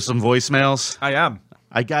ready for some voicemails? I am.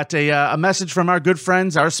 I got a message from our good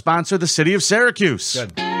friends, our sponsor, the City of Syracuse.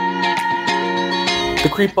 Good. The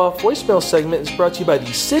Creep Off voicemail segment is brought to you by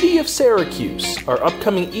the City of Syracuse. Our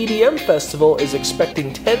upcoming EDM festival is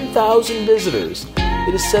expecting 10,000 visitors.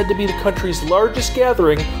 It is said to be the country's largest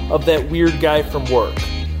gathering of that weird guy from work.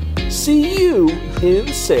 See you in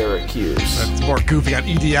Syracuse. That's more goofy on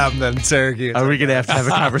EDM than Syracuse. Are we going to have a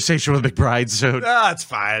conversation with McBride soon? That's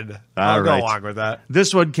fine. I'll go along with that.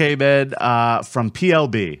 This one came in from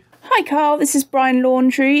PLB. Hi Carl, this is Brian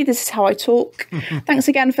Laundrie. This is how I talk. Thanks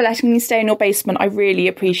again for letting me stay in your basement. I really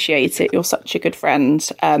appreciate it. You're such a good friend.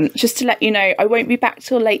 Just to let you know, I won't be back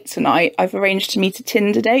till late tonight. I've arranged to meet a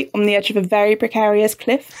Tinder date on the edge of a very precarious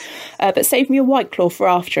cliff. But save me a White Claw for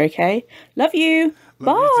after, okay? Love you.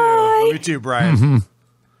 Bye. Love you too, Brian.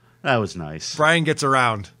 That was nice. Brian gets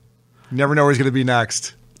around. You never know where he's going to be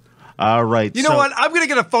next. All right. You know what? I'm going to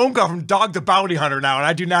get a phone call from Dog the Bounty Hunter now, and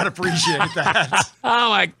I do not appreciate that. Oh,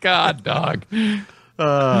 my God, Dog.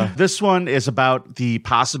 This one is about the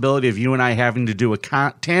possibility of you and I having to do a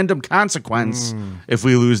tandem consequence if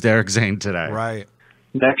we lose Eric Zane today. Right.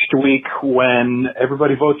 next week when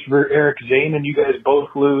everybody votes for Eric Zane and you guys both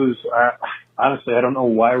lose. Honestly, I don't know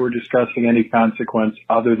why we're discussing any consequence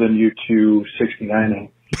other than you two 69ing.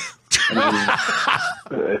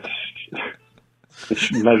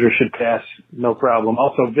 This measure should pass, no problem.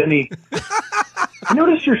 Also, Vinny, I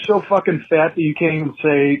noticed you're so fucking fat that you can't even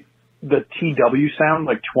say the TW sound,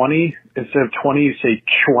 like 20. Instead of 20, you say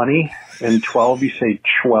 20, and 12, you say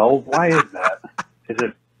 12. Why is that? Is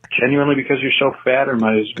it genuinely because you're so fat, or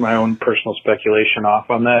is my own personal speculation off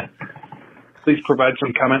on that? Please provide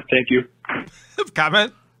some comment. Thank you.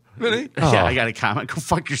 Comment? Vinny? Yeah, I got a comment. Go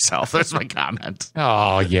fuck yourself. That's my comment.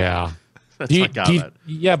 Oh, yeah. That's my comment.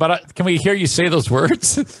 Yeah, but can we hear you say those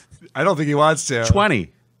words? I don't think he wants to.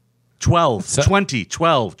 20, 12, 20,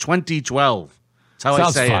 12, 20, 12. That's how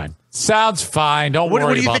Sounds I say fine. it. Sounds fine. Don't worry about that.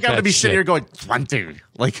 What do you think I'm going to be shit. sitting here going, 20?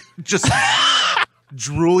 Like, just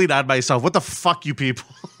drooling on myself. What the fuck, you people?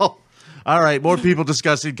 All right, more people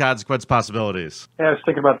discussing consequence possibilities. Yeah, I was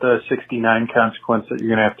thinking about the 69 consequence that you're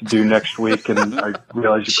going to have to do next week, and I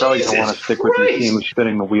realize you probably don't want to stick with your team who's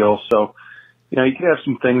spinning the wheel. So, you could have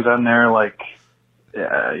some things on there like,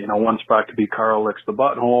 one spot could be Carl licks the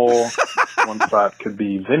butthole, one spot could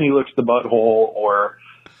be Vinny licks the butthole, or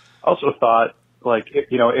also thought, like,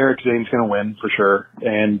 Eric Zane's going to win for sure,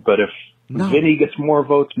 but if Vinny gets more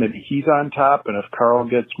votes, maybe he's on top, and if Carl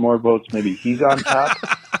gets more votes, maybe he's on top.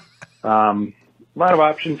 A lot of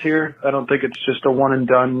options here. I don't think it's just a one and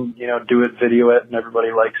done, do it, video it, and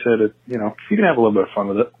everybody likes it. You can have a little bit of fun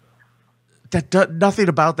with it. Nothing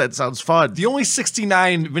about that sounds fun. The only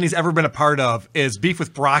 69 Vinny's ever been a part of is Beef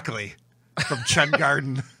with Broccoli from Chen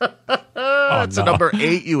Garden. It's a number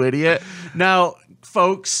 8, you idiot. Now,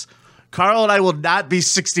 folks, Carl and I will not be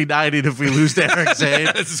 69ing if we lose to Eric Zane.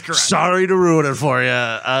 This is correct. Sorry to ruin it for you.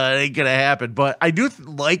 It ain't going to happen. But I do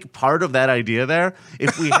like part of that idea there.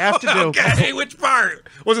 If we have to do... Okay, which part?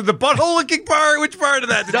 Was it the butthole licking part? Which part of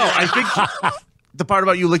that? No, I think the part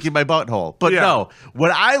about you licking my butthole. But no,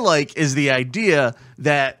 what I like is the idea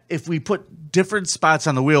that if we put different spots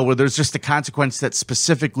on the wheel where there's just a consequence that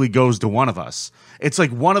specifically goes to one of us, it's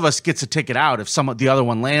like one of us gets a ticket out if the other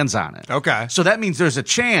one lands on it. Okay. So that means there's a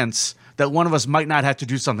chance that one of us might not have to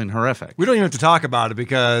do something horrific. We don't even have to talk about it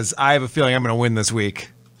because I have a feeling I'm going to win this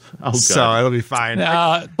week. Oh, so it'll be fine.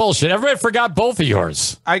 Bullshit. Everybody forgot both of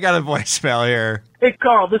yours. I got a voicemail here. Hey,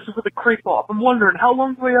 Carl, this is with a creep off. I'm wondering, how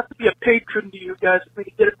long do we have to be a patron to you guys for me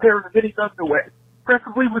to get a pair of Vinny's underwear?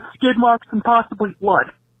 Preferably with skid marks and possibly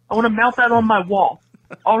blood. I want to mount that on my wall.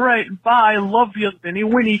 All right, bye. Love you, Vinny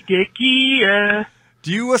Winnie Dicky.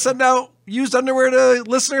 Do you send out used underwear to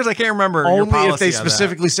listeners? I can't remember. Only if they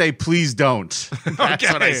specifically say, please don't. That's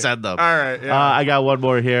Okay. what I send them. All right. Yeah. I got one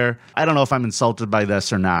more here. I don't know if I'm insulted by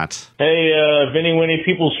this or not. Hey, Vinny Winnie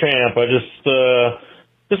People's Champ. I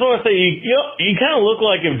just want to say, you kind of look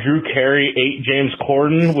like if Drew Carey ate James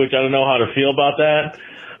Corden, which I don't know how to feel about that.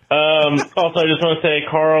 Also, I just want to say,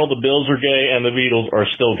 Carl, the Bills are gay and the Beatles are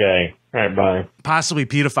still gay. All right, bye. Possibly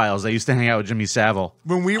pedophiles. They used to hang out with Jimmy Savile.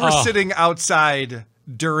 When we were sitting outside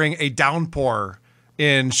during a downpour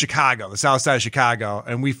in Chicago, the south side of Chicago,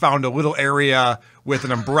 and we found a little area with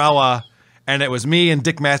an umbrella, and it was me and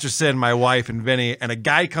Dick Masterson, my wife, and Vinny, and a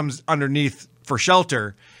guy comes underneath for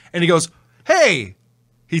shelter, and he goes, hey,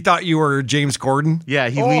 he thought you were James Corden. Yeah,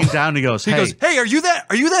 he leaned down and he goes, hey, are you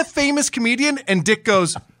that famous comedian? And Dick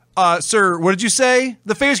goes, sir, what did you say?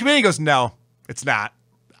 The famous comedian? He goes, no, it's not.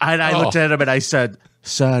 And I looked at him and I said,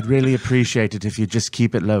 sir, I'd really appreciate it if you just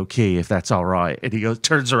keep it low key, if that's all right. And he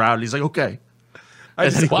turns around and he's like, okay.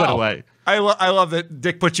 And then he went away. I love that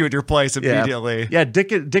Dick put you in your place immediately. Yeah,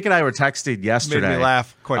 Dick and I were texting yesterday. Made me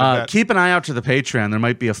laugh quite a bit. Keep an eye out to the Patreon. There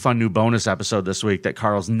might be a fun new bonus episode this week that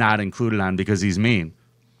Carl's not included on because he's mean.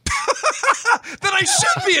 Then I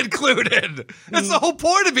should be included. That's the whole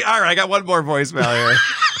point of it. All right, I got one more voicemail here.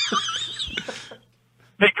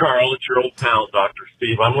 Hey, Carl, it's your old pal, Dr.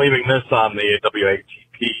 Steve. I'm leaving this on the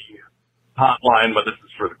WATP hotline, but this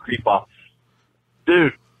is for the creep-off.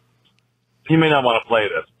 Dude, you may not want to play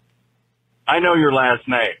this. I know your last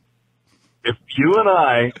name. If you and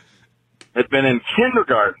I had been in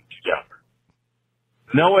kindergarten together,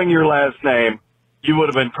 knowing your last name, you would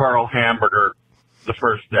have been Carl Hamburger the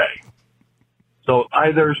first day. So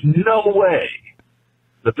there's no way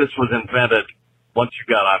that this was invented once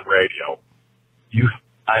you got on radio.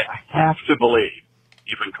 I have to believe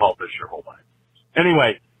you've been called this your whole life.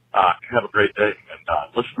 Anyway, have a great day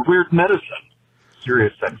and listen to Weird Medicine.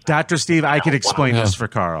 Serious sex. Dr. Steve, I could explain this for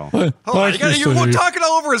Carl. You're talking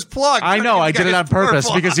all over his plug. I know. I did it on purpose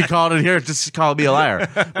because he called it here just to call me a liar.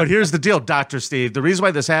 But here's the deal, Dr. Steve. The reason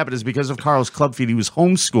why this happened is because of Carl's club feed. He was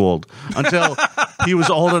homeschooled until he was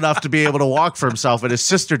old enough to be able to walk for himself, and his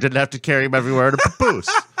sister didn't have to carry him everywhere in a papoose.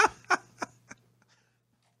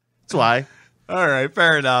 That's why. All right,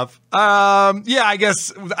 fair enough. Yeah, I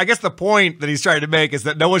guess the point that he's trying to make is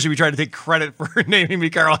that no one should be trying to take credit for naming me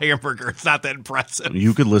Carl Hamburger. It's not that impressive.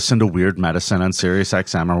 You could listen to Weird Medicine on Sirius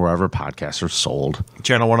XM or wherever podcasts are sold.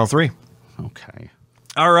 Channel 103. Okay.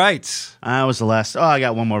 All right. That was the last. Oh, I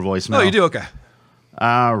got one more voicemail. Oh, you do? Okay.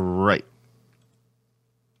 All right.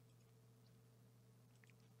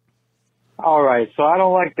 All right. So I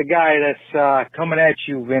don't like the guy that's coming at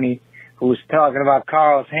you, Vinny, who was talking about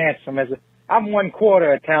Carl's handsome as I'm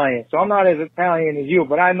 1/4 Italian, so I'm not as Italian as you,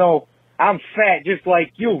 but I know I'm fat just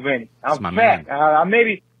like you, Vinny. I'm fat.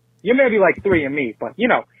 You may be like 3 of me, but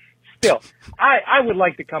still, I would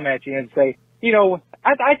like to come at you and say,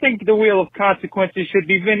 I think the wheel of consequences should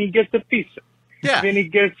be Vinny gets a pizza. Yeah. Vinny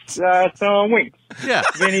gets some wings. Yeah.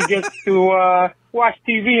 Vinny gets to watch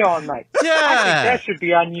TV all night. Yeah. I think that should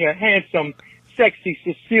be on your handsome, sexy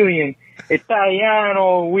Sicilian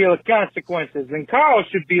Italiano wheel of consequences. And Carl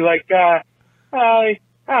should be like, I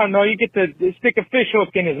don't know, you get to stick a fish hook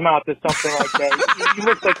in his mouth or something like that. You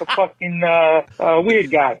look like a fucking weird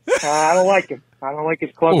guy. I don't like him. I don't like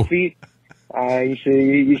his club feet. You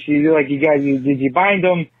should like did you bind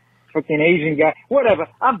him? Fucking Asian guy. Whatever.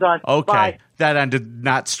 I'm done. Okay. Bye. That ended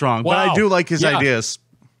not strong, but Wow. I do like his ideas.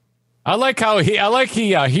 I like how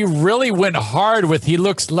he really went hard with he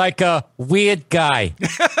looks like a weird guy.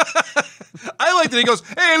 I like that he goes,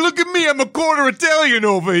 hey, look at me, I'm a 1/4 Italian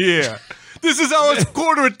over here. This is how us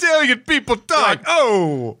 1/4 Italian people talk.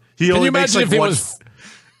 Oh. Can you imagine if he was...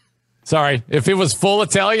 Sorry, if it was full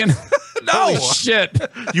Italian? No. Holy shit.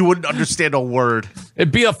 You wouldn't understand a word.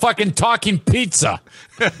 It'd be a fucking talking pizza.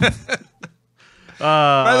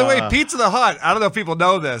 By the way, Pizza the Hut, I don't know if people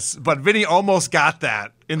know this, but Vinny almost got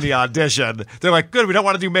that in the audition. They're like, good, we don't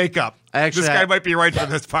want to do makeup. Actually, this guy might be right for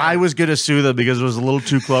this part. I was going to sue them because it was a little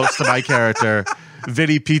too close to my character,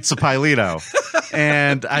 Vinny Pizza Paolino.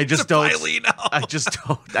 And I just don't.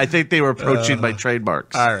 I think they were approaching my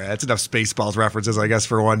trademarks. All right, that's enough Spaceballs references, I guess,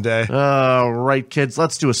 for one day. All right, kids,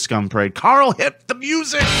 let's do a scum parade. Carl, hit the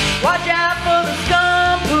music. Watch out for the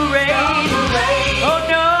scum parade. Oh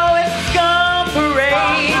no, it's the scum parade.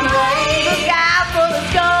 Look out for the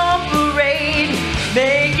scum parade.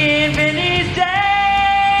 Making Vinny's day.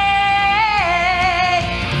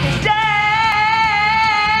 His day.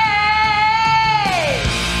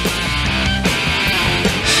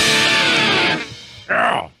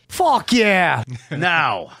 Fuck yeah.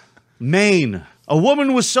 Now, Maine. A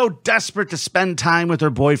woman was so desperate to spend time with her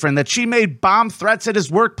boyfriend that she made bomb threats at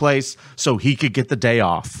his workplace so he could get the day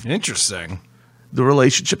off. Interesting. The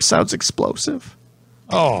relationship sounds explosive.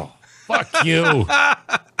 Oh, fuck you.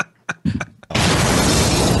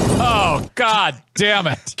 Oh, God damn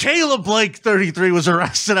it. Caleb Blake, 33, was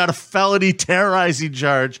arrested on a felony terrorizing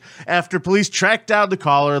charge after police tracked down the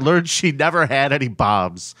caller and learned she never had any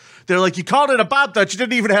bombs. They're like, you called it a bomb threat, you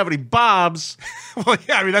didn't even have any bombs. Well,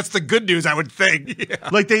 yeah, I mean, that's the good news, I would think. Yeah.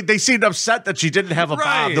 Like, they seemed upset that she didn't have a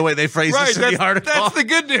bomb, the way they phrased this in the article. That's the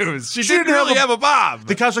good news. She didn't really have a bomb.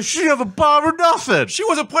 The cops like, she didn't have a bomb or nothing. She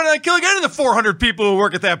wasn't planning on killing any of the 400 people who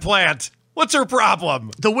work at that plant. What's her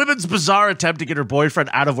problem? The women's bizarre attempt to get her boyfriend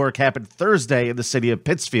out of work happened Thursday in the city of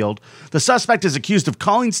Pittsfield. The suspect is accused of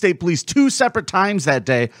calling state police 2 separate times that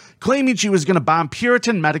day, claiming she was going to bomb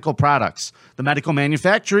Puritan Medical Products, the medical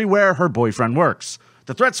manufacturer where her boyfriend works.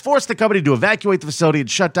 The threats forced the company to evacuate the facility and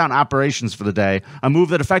shut down operations for the day, a move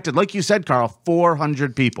that affected, like you said, Carl,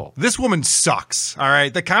 400 people. This woman sucks, all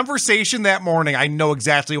right? The conversation that morning, I know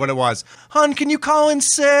exactly what it was. Hun, can you call in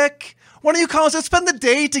sick? Why don't you call us? Let's spend the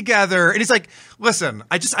day together. And he's like, listen,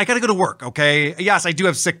 I got to go to work, okay? Yes, I do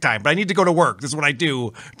have sick time, but I need to go to work. This is what I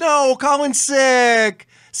do. No, call in sick.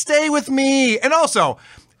 Stay with me. And also,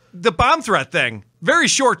 the bomb threat thing, very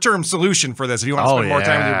short-term solution for this. If you want to spend more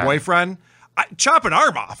time with your boyfriend, chop an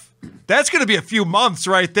arm off. That's going to be a few months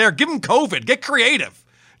right there. Give him COVID. Get creative.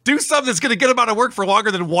 Do something that's going to get him out of work for longer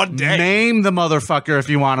than one day. Name the motherfucker if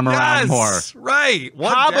you want him around more. Right.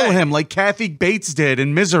 Hobble him like Kathy Bates did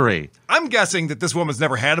in Misery. I'm guessing that this woman's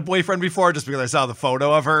never had a boyfriend before just because I saw the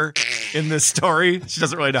photo of her in this story. She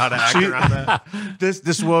doesn't really know how to act around that.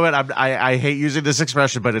 This woman, I hate using this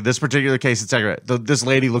expression, but in this particular case, it's accurate. This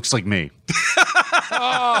lady looks like me.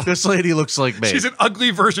 This lady looks like me. She's an ugly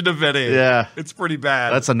version of Vinny. Yeah. It's pretty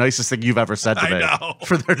bad. That's the nicest thing you've ever said to me. I know.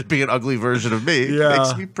 For there to be an ugly version of me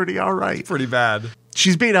makes me pretty all right. Pretty bad.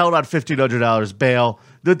 She's being held on $1,500 bail.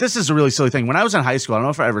 This is a really silly thing. When I was in high school, I don't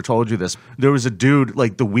know if I ever told you this, there was a dude,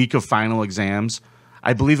 like the week of final exams,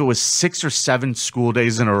 I believe it was 6 or 7 school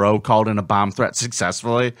days in a row called in a bomb threat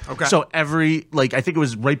successfully. Okay. So I think it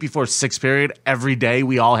was right before 6th period, every day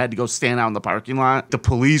we all had to go stand out in the parking lot. The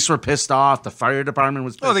police were pissed off. The fire department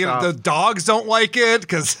was pissed off. The dogs don't like it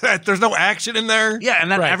because there's no action in there. Yeah,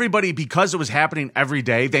 and then everybody, because it was happening every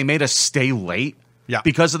day, they made us stay late. Yeah.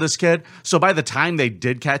 Because of this kid. So by the time they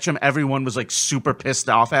did catch him, everyone was like super pissed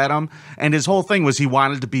off at him. And his whole thing was he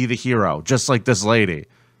wanted to be the hero, just like this lady.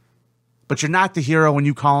 But you're not the hero when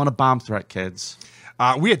you call in a bomb threat, kids.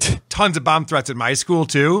 We had tons of bomb threats in my school,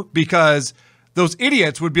 too, because those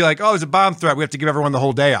idiots would be like, oh, there's a bomb threat. We have to give everyone the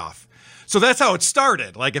whole day off. So that's how it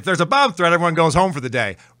started. Like, if there's a bomb threat, everyone goes home for the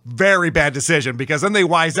day. Very bad decision, because then they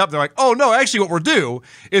wise up. They're like, oh, no, actually what we'll do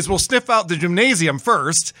is we'll sniff out the gymnasium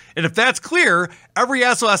first. And if that's clear, every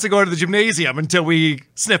asshole has to go to the gymnasium until we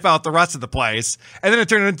sniff out the rest of the place. And then it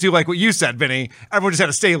turned into, like what you said, Vinny, everyone just had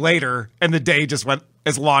to stay later, and the day just went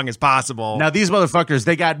as long as possible. Now, these motherfuckers,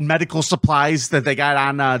 they got medical supplies that they got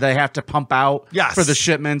on, they have to pump out for the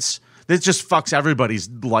shipments. This just fucks everybody's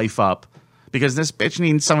life up. Because this bitch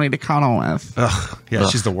needs somebody to cuddle with. Ugh, yeah,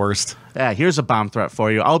 she's the worst. Yeah, here's a bomb threat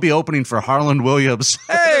for you. I'll be opening for Harlan Williams.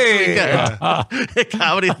 Hey!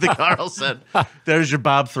 Comedy at the Carlson. There's your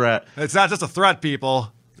bomb threat. It's not just a threat,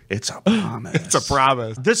 people. It's a promise. It's a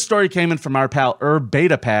promise. This story came in from our pal Herb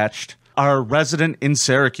Beta Patched, our resident in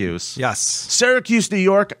Syracuse. Yes. Syracuse, New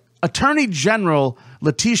York. Attorney General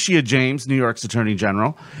Letitia James, New York's Attorney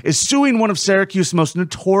General, is suing one of Syracuse's most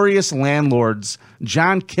notorious landlords,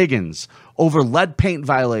 John Kiggins, over lead paint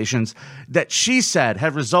violations that she said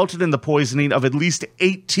have resulted in the poisoning of at least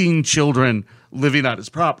 18 children living on his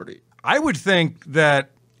property. I would think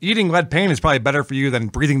that eating lead paint is probably better for you than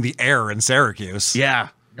breathing the air in Syracuse. Yeah.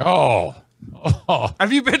 Oh.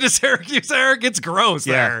 Have you been to Syracuse, Eric? It's gross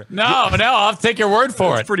there. No, I'll take your word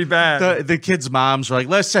for It's pretty bad. The kids' moms were like,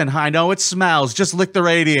 listen, I know it smells. Just lick the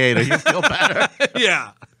radiator. You feel better.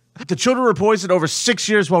 Yeah. The children were poisoned over 6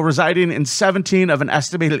 years while residing in 17 of an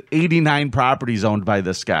estimated 89 properties owned by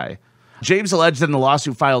this guy. James alleged in the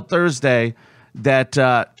lawsuit filed Thursday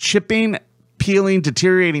that chipping, peeling,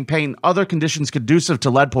 deteriorating paint, and other conditions conducive to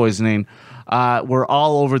lead poisoning were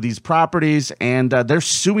all over these properties, and they're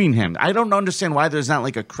suing him. I don't understand why there's not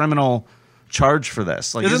like a criminal charge for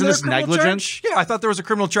this. Like, isn't this negligence? Charge? Yeah, I thought there was a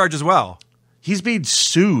criminal charge as well. He's being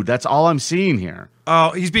sued. That's all I'm seeing here.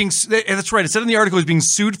 Oh, he's being. That's right. It said in the article he's being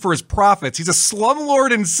sued for his profits. He's a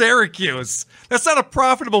slumlord in Syracuse. That's not a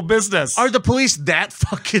profitable business. Are the police that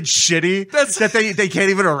fucking shitty that they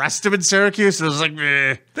can't even arrest him in Syracuse? It was like,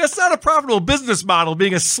 meh. That's not a profitable business model,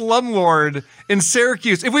 being a slumlord in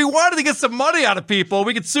Syracuse. If we wanted to get some money out of people,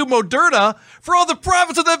 we could sue Moderna for all the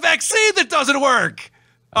profits of the vaccine that doesn't work.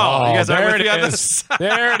 Oh, you guys aren't with me on this?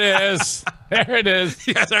 There it is. There it is.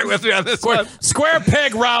 You guys aren't with me on this one. Square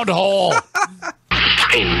peg, round hole.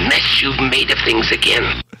 A mess you've made of things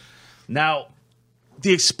again. Now,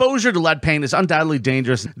 the exposure to lead paint is undoubtedly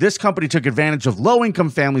dangerous. This company took advantage of low-income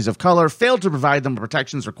families of color, failed to provide them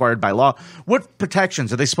protections required by law. What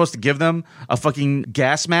protections? Are they supposed to give them a fucking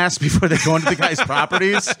gas mask before they go into the guy's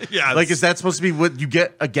properties? Yes. Like, is that supposed to be what you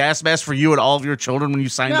get, a gas mask for you and all of your children when you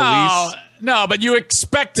sign the lease? No, but you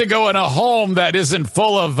expect to go in a home that isn't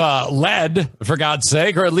full of lead, for God's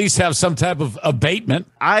sake, or at least have some type of abatement.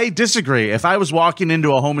 I disagree. If I was walking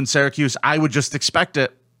into a home in Syracuse, I would just expect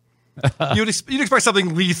it. You'd expect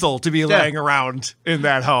something lethal to be laying around in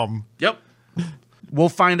that home. Yep. We'll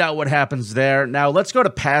find out what happens there. Now, let's go to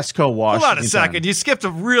Pasco, Washington. Hold on a second. You skipped a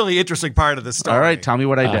really interesting part of the story. All right, tell me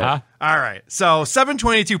what I did. All right. So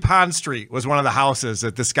 722 Pond Street was one of the houses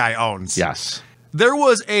that this guy owns. Yes. There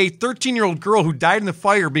was a 13-year-old girl who died in the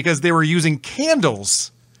fire because they were using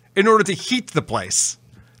candles in order to heat the place.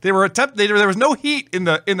 There was no heat in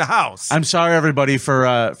the house. I'm sorry, everybody,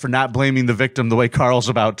 for not blaming the victim the way Carl's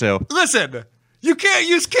about to. Listen, you can't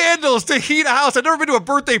use candles to heat a house. I've never been to a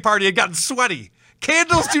birthday party and gotten sweaty.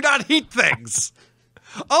 Candles do not heat things.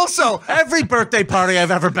 Also, every birthday party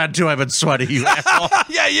I've ever been to, I've been sweaty, you asshole.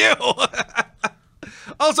 Yeah, you.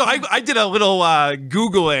 Also, I did a little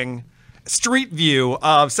Googling street view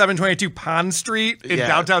of 722 Pond Street in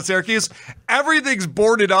downtown Syracuse. Everything's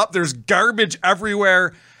boarded up. There's garbage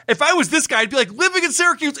everywhere. If I was this guy, I'd be like, living in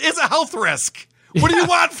Syracuse is a health risk. What do you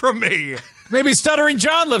want from me? Maybe Stuttering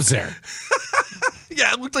John lives there.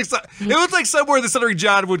 Yeah, it looked like somewhere the Stuttering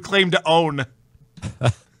John would claim to own.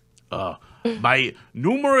 My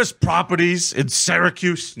numerous properties in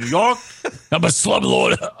Syracuse, New York. I'm a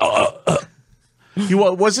slumlord.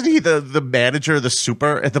 Wasn't he the manager of the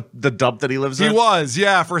super at the dump that he lives in? He was,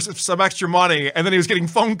 yeah, for some extra money. And then he was getting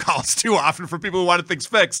phone calls too often from people who wanted things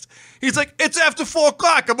fixed. He's like, it's after 4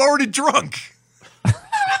 o'clock. I'm already drunk.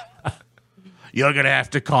 You're going to have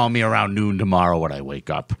to call me around noon tomorrow when I wake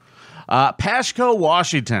up. Pasco,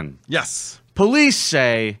 Washington. Yes. Police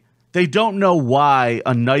say they don't know why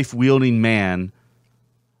a knife-wielding man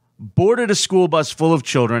boarded a school bus full of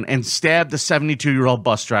children and stabbed the 72-year-old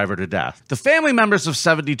bus driver to death. The family members of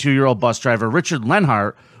 72-year-old bus driver Richard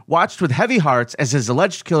Lenhart watched with heavy hearts as his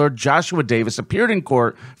alleged killer, Joshua Davis, appeared in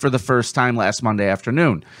court for the first time last Monday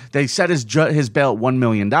afternoon. They set his bail at $1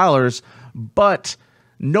 million, but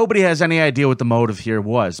nobody has any idea what the motive here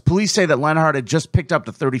was. Police say that Lenhart had just picked up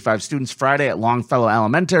the 35 students Friday at Longfellow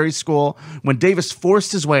Elementary School when Davis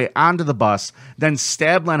forced his way onto the bus, then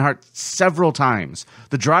stabbed Lenhart several times.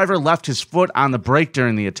 The driver left his foot on the brake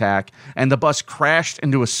during the attack, and the bus crashed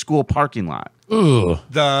into a school parking lot. Ooh.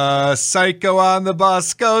 The psycho on the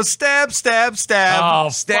bus goes stab, stab, stab. Oh,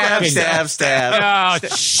 Stab, stab, stab. Oh,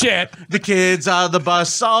 shit. The kids on the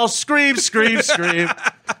bus all scream, scream, scream.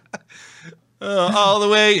 All the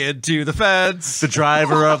way into the fence. The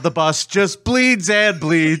driver of the bus just bleeds and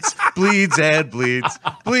bleeds, bleeds and bleeds,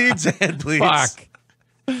 bleeds and bleeds. Fuck.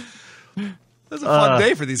 That's a fun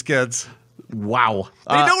day for these kids. Wow.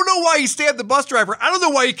 They don't know why he stabbed the bus driver. I don't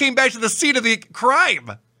know why he came back to the scene of the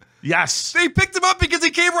crime. Yes. They picked him up because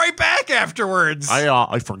he came right back afterwards.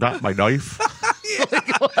 I forgot my knife.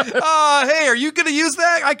 Hey, are you going to use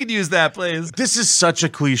that? I could use that, please. This is such a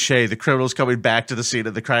cliche. The criminal's coming back to the scene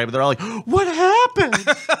of the crime, and they're all like, what happened?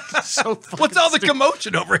 So what's all the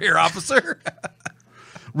commotion over here, officer?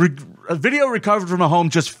 A video recovered from a home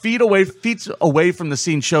just feet away from the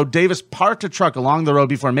scene showed Davis parked a truck along the road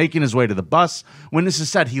before making his way to the bus. Witnesses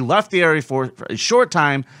said he left the area for a short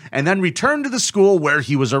time and then returned to the school where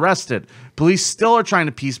he was arrested. Police still are trying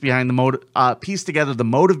to piece together the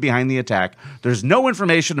motive behind the attack. There's no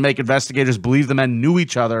information to make investigators believe the men knew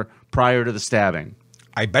each other prior to the stabbing.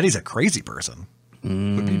 I bet he's a crazy person.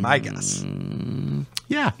 Would be my guess.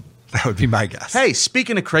 Yeah. That would be my guess. Hey,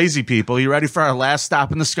 speaking of crazy people, you ready for our last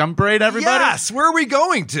stop in the scum parade, everybody? Yes. Where are we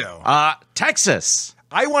going to? Texas.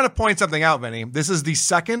 I want to point something out, Vinny. This is the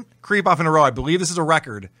second creep off in a row. I believe this is a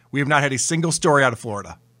record. We have not had a single story out of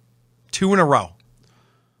Florida. 2 in a row.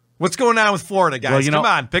 What's going on with Florida, guys? Well, Come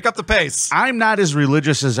on, pick up the pace. I'm not as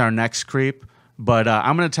religious as our next creep, but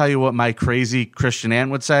I'm going to tell you what my crazy Christian aunt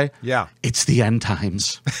would say. Yeah. It's the end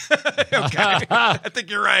times. Okay. I think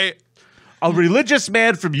you're right. A religious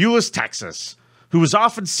man from Euless, Texas, who was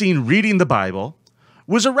often seen reading the Bible,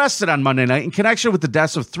 was arrested on Monday night in connection with the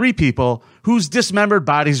deaths of 3 people whose dismembered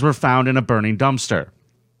bodies were found in a burning dumpster.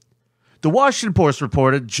 The Washington Post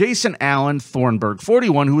reported Jason Allen Thornburg,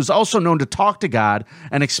 41, who is also known to talk to God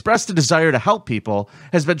and expressed a desire to help people,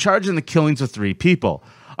 has been charged in the killings of 3 people,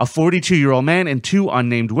 a 42-year-old man and 2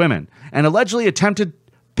 unnamed women, and allegedly attempted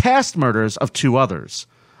past murders of 2 others.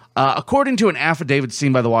 According to an affidavit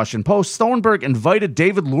seen by the Washington Post, Thornburg invited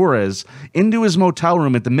David Lourez into his motel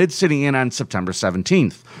room at the Mid-City Inn on September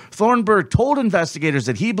 17th. Thornburg told investigators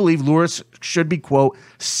that he believed Lourez should be, quote,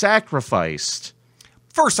 sacrificed.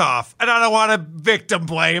 First off, and I don't want to victim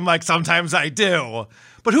blame like sometimes I do,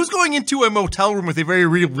 but who's going into a motel room with a very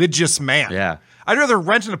religious man? Yeah. I'd rather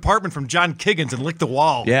rent an apartment from John Kiggins and lick the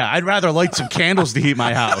wall. Yeah, I'd rather light some candles to heat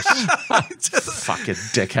my house. Fucking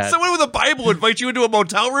dickhead. Someone with a Bible invite you into a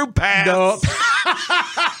motel room? Pass. Nope.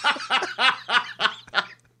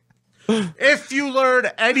 If you learn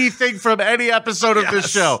anything from any episode of this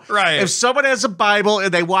show, right. If someone has a Bible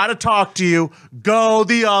and they want to talk to you, go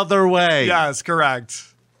the other way. Yes,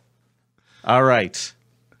 correct. All right.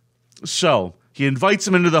 So he invites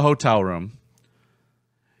him into the hotel room.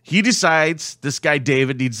 He decides this guy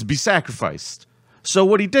David needs to be sacrificed. So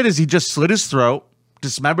what he did is he just slit his throat,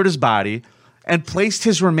 dismembered his body, and placed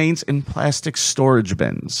his remains in plastic storage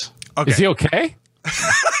bins. Okay. Is he okay?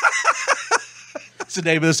 That's the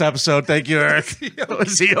name of this episode. Thank you, Eric.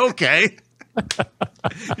 Is he okay?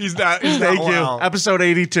 He's not. Thank you. Well. Episode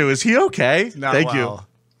 82. Is he okay? Not Thank well.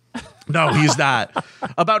 you. No, he's not.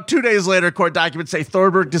 About 2 days later, court documents say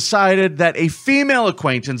Thornburg decided that a female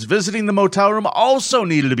acquaintance visiting the motel room also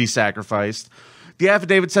needed to be sacrificed. The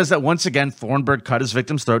affidavit says that once again, Thornburg cut his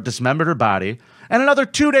victim's throat, dismembered her body, and another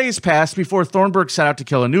 2 days passed before Thornburg set out to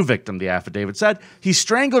kill a new victim, the affidavit said. He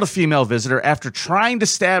strangled a female visitor after trying to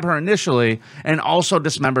stab her initially and also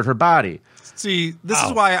dismembered her body. See, this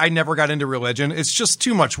is why I never got into religion. It's just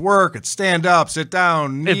too much work. It's stand up, sit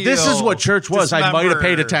down, kneel, if this is what church was, I might have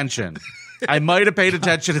paid attention. I might have paid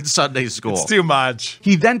attention in Sunday school. It's too much.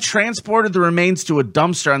 He then transported the remains to a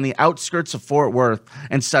dumpster on the outskirts of Fort Worth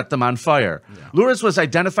and set them on fire. Yeah. Lourdes was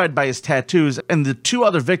identified by his tattoos, and the 2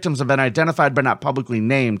 other victims have been identified but not publicly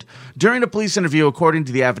named. During a police interview, according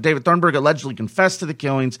to the affidavit, Thornburg allegedly confessed to the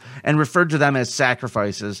killings and referred to them as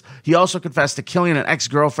sacrifices. He also confessed to killing an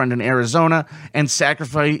ex-girlfriend in Arizona and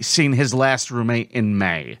sacrificing his last roommate in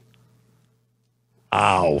May.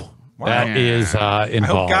 Ow. Wow. That is involved. I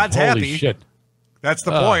hope God's Holy happy. Shit. That's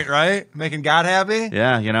the point, right? Making God happy?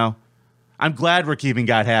 Yeah, you know. I'm glad we're keeping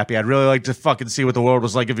God happy. I'd really like to fucking see what the world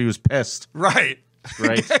was like if he was pissed. Right.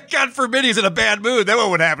 Right. God forbid he's in a bad mood. That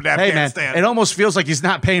would happen to Afghanistan. Hey, man, it almost feels like he's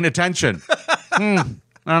not paying attention. I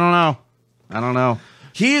don't know.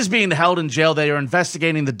 He is being held in jail. They are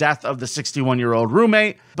investigating the death of the 61-year-old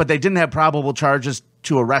roommate, but they didn't have probable charges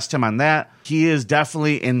to arrest him on that. He is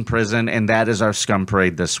definitely in prison, and that is our Scum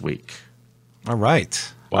Parade this week. All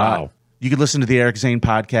right. Wow. You can listen to the Eric Zane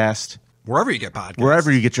podcast. Wherever you get podcasts.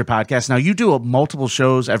 Wherever you get your podcast. Now, you do multiple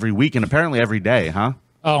shows every week and apparently every day, huh?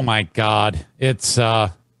 Oh, my God. It's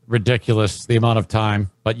ridiculous, the amount of time.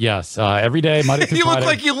 But yes, every day, Monday through You Friday. look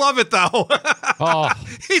like you love it, though. Oh,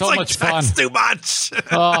 He's so like, much fun. that's too much.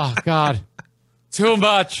 Oh, God. Too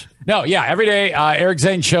much. No, yeah, every day, Eric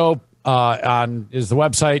Zane Show is the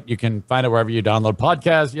website. You can find it wherever you download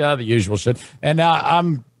podcasts. Yeah, the usual shit. And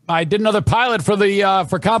I did another pilot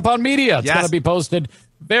for Compound Media. It's going to be posted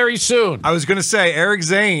very soon. I was going to say, Eric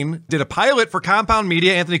Zane did a pilot for Compound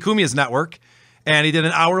Media, Anthony Cumia's network, and he did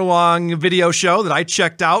an hour-long video show that I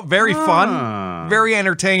checked out. Very fun, very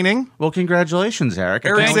entertaining. Well, congratulations, Eric.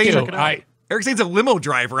 Thank you. Eric Zane's a limo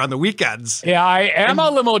driver on the weekends. Yeah, I am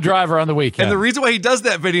a limo driver on the weekend. And the reason why he does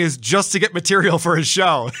that video is just to get material for his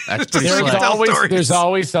show. That's pretty There's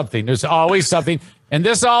always something. There's always something. And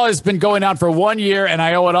this all has been going on for 1 year, and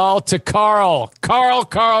I owe it all to Carl. Carl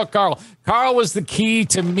was the key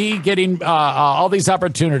to me getting all these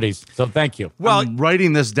opportunities. So thank you. Well, I'm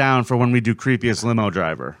writing this down for when we do Creepiest Limo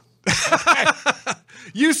Driver.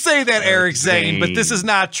 You say that, Eric Zane, but this is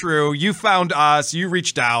not true. You found us. You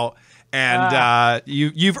reached out, and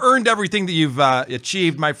you've earned everything that you've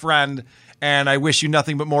achieved, my friend. And I wish you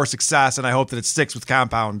nothing but more success, and I hope that it sticks with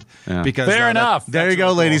Compound. Yeah. Because fair enough. There you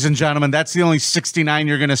go, ladies and gentlemen. That's the only 69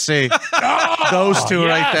 you're going to see. Those two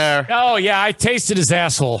right there. Oh, yeah, I tasted his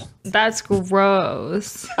asshole. That's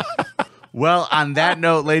gross. Well, on that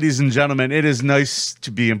note, ladies and gentlemen, it is nice to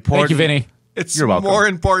be important. Thank you, Vinny. You're welcome. More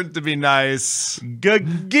important to be nice.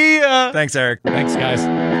 Gagia. Thanks, Eric. Thanks, guys.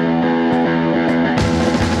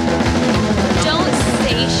 Don't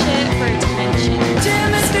say shit for attention.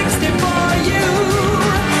 Jim is fixed it for you.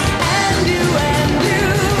 And you, and you,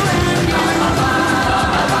 and you.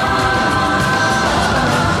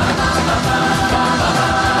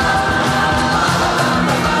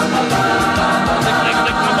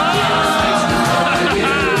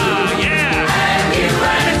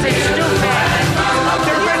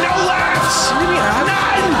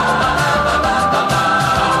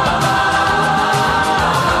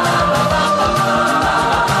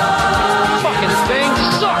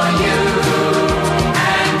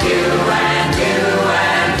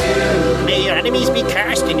 May your enemies be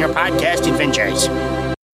cast in your podcast adventures.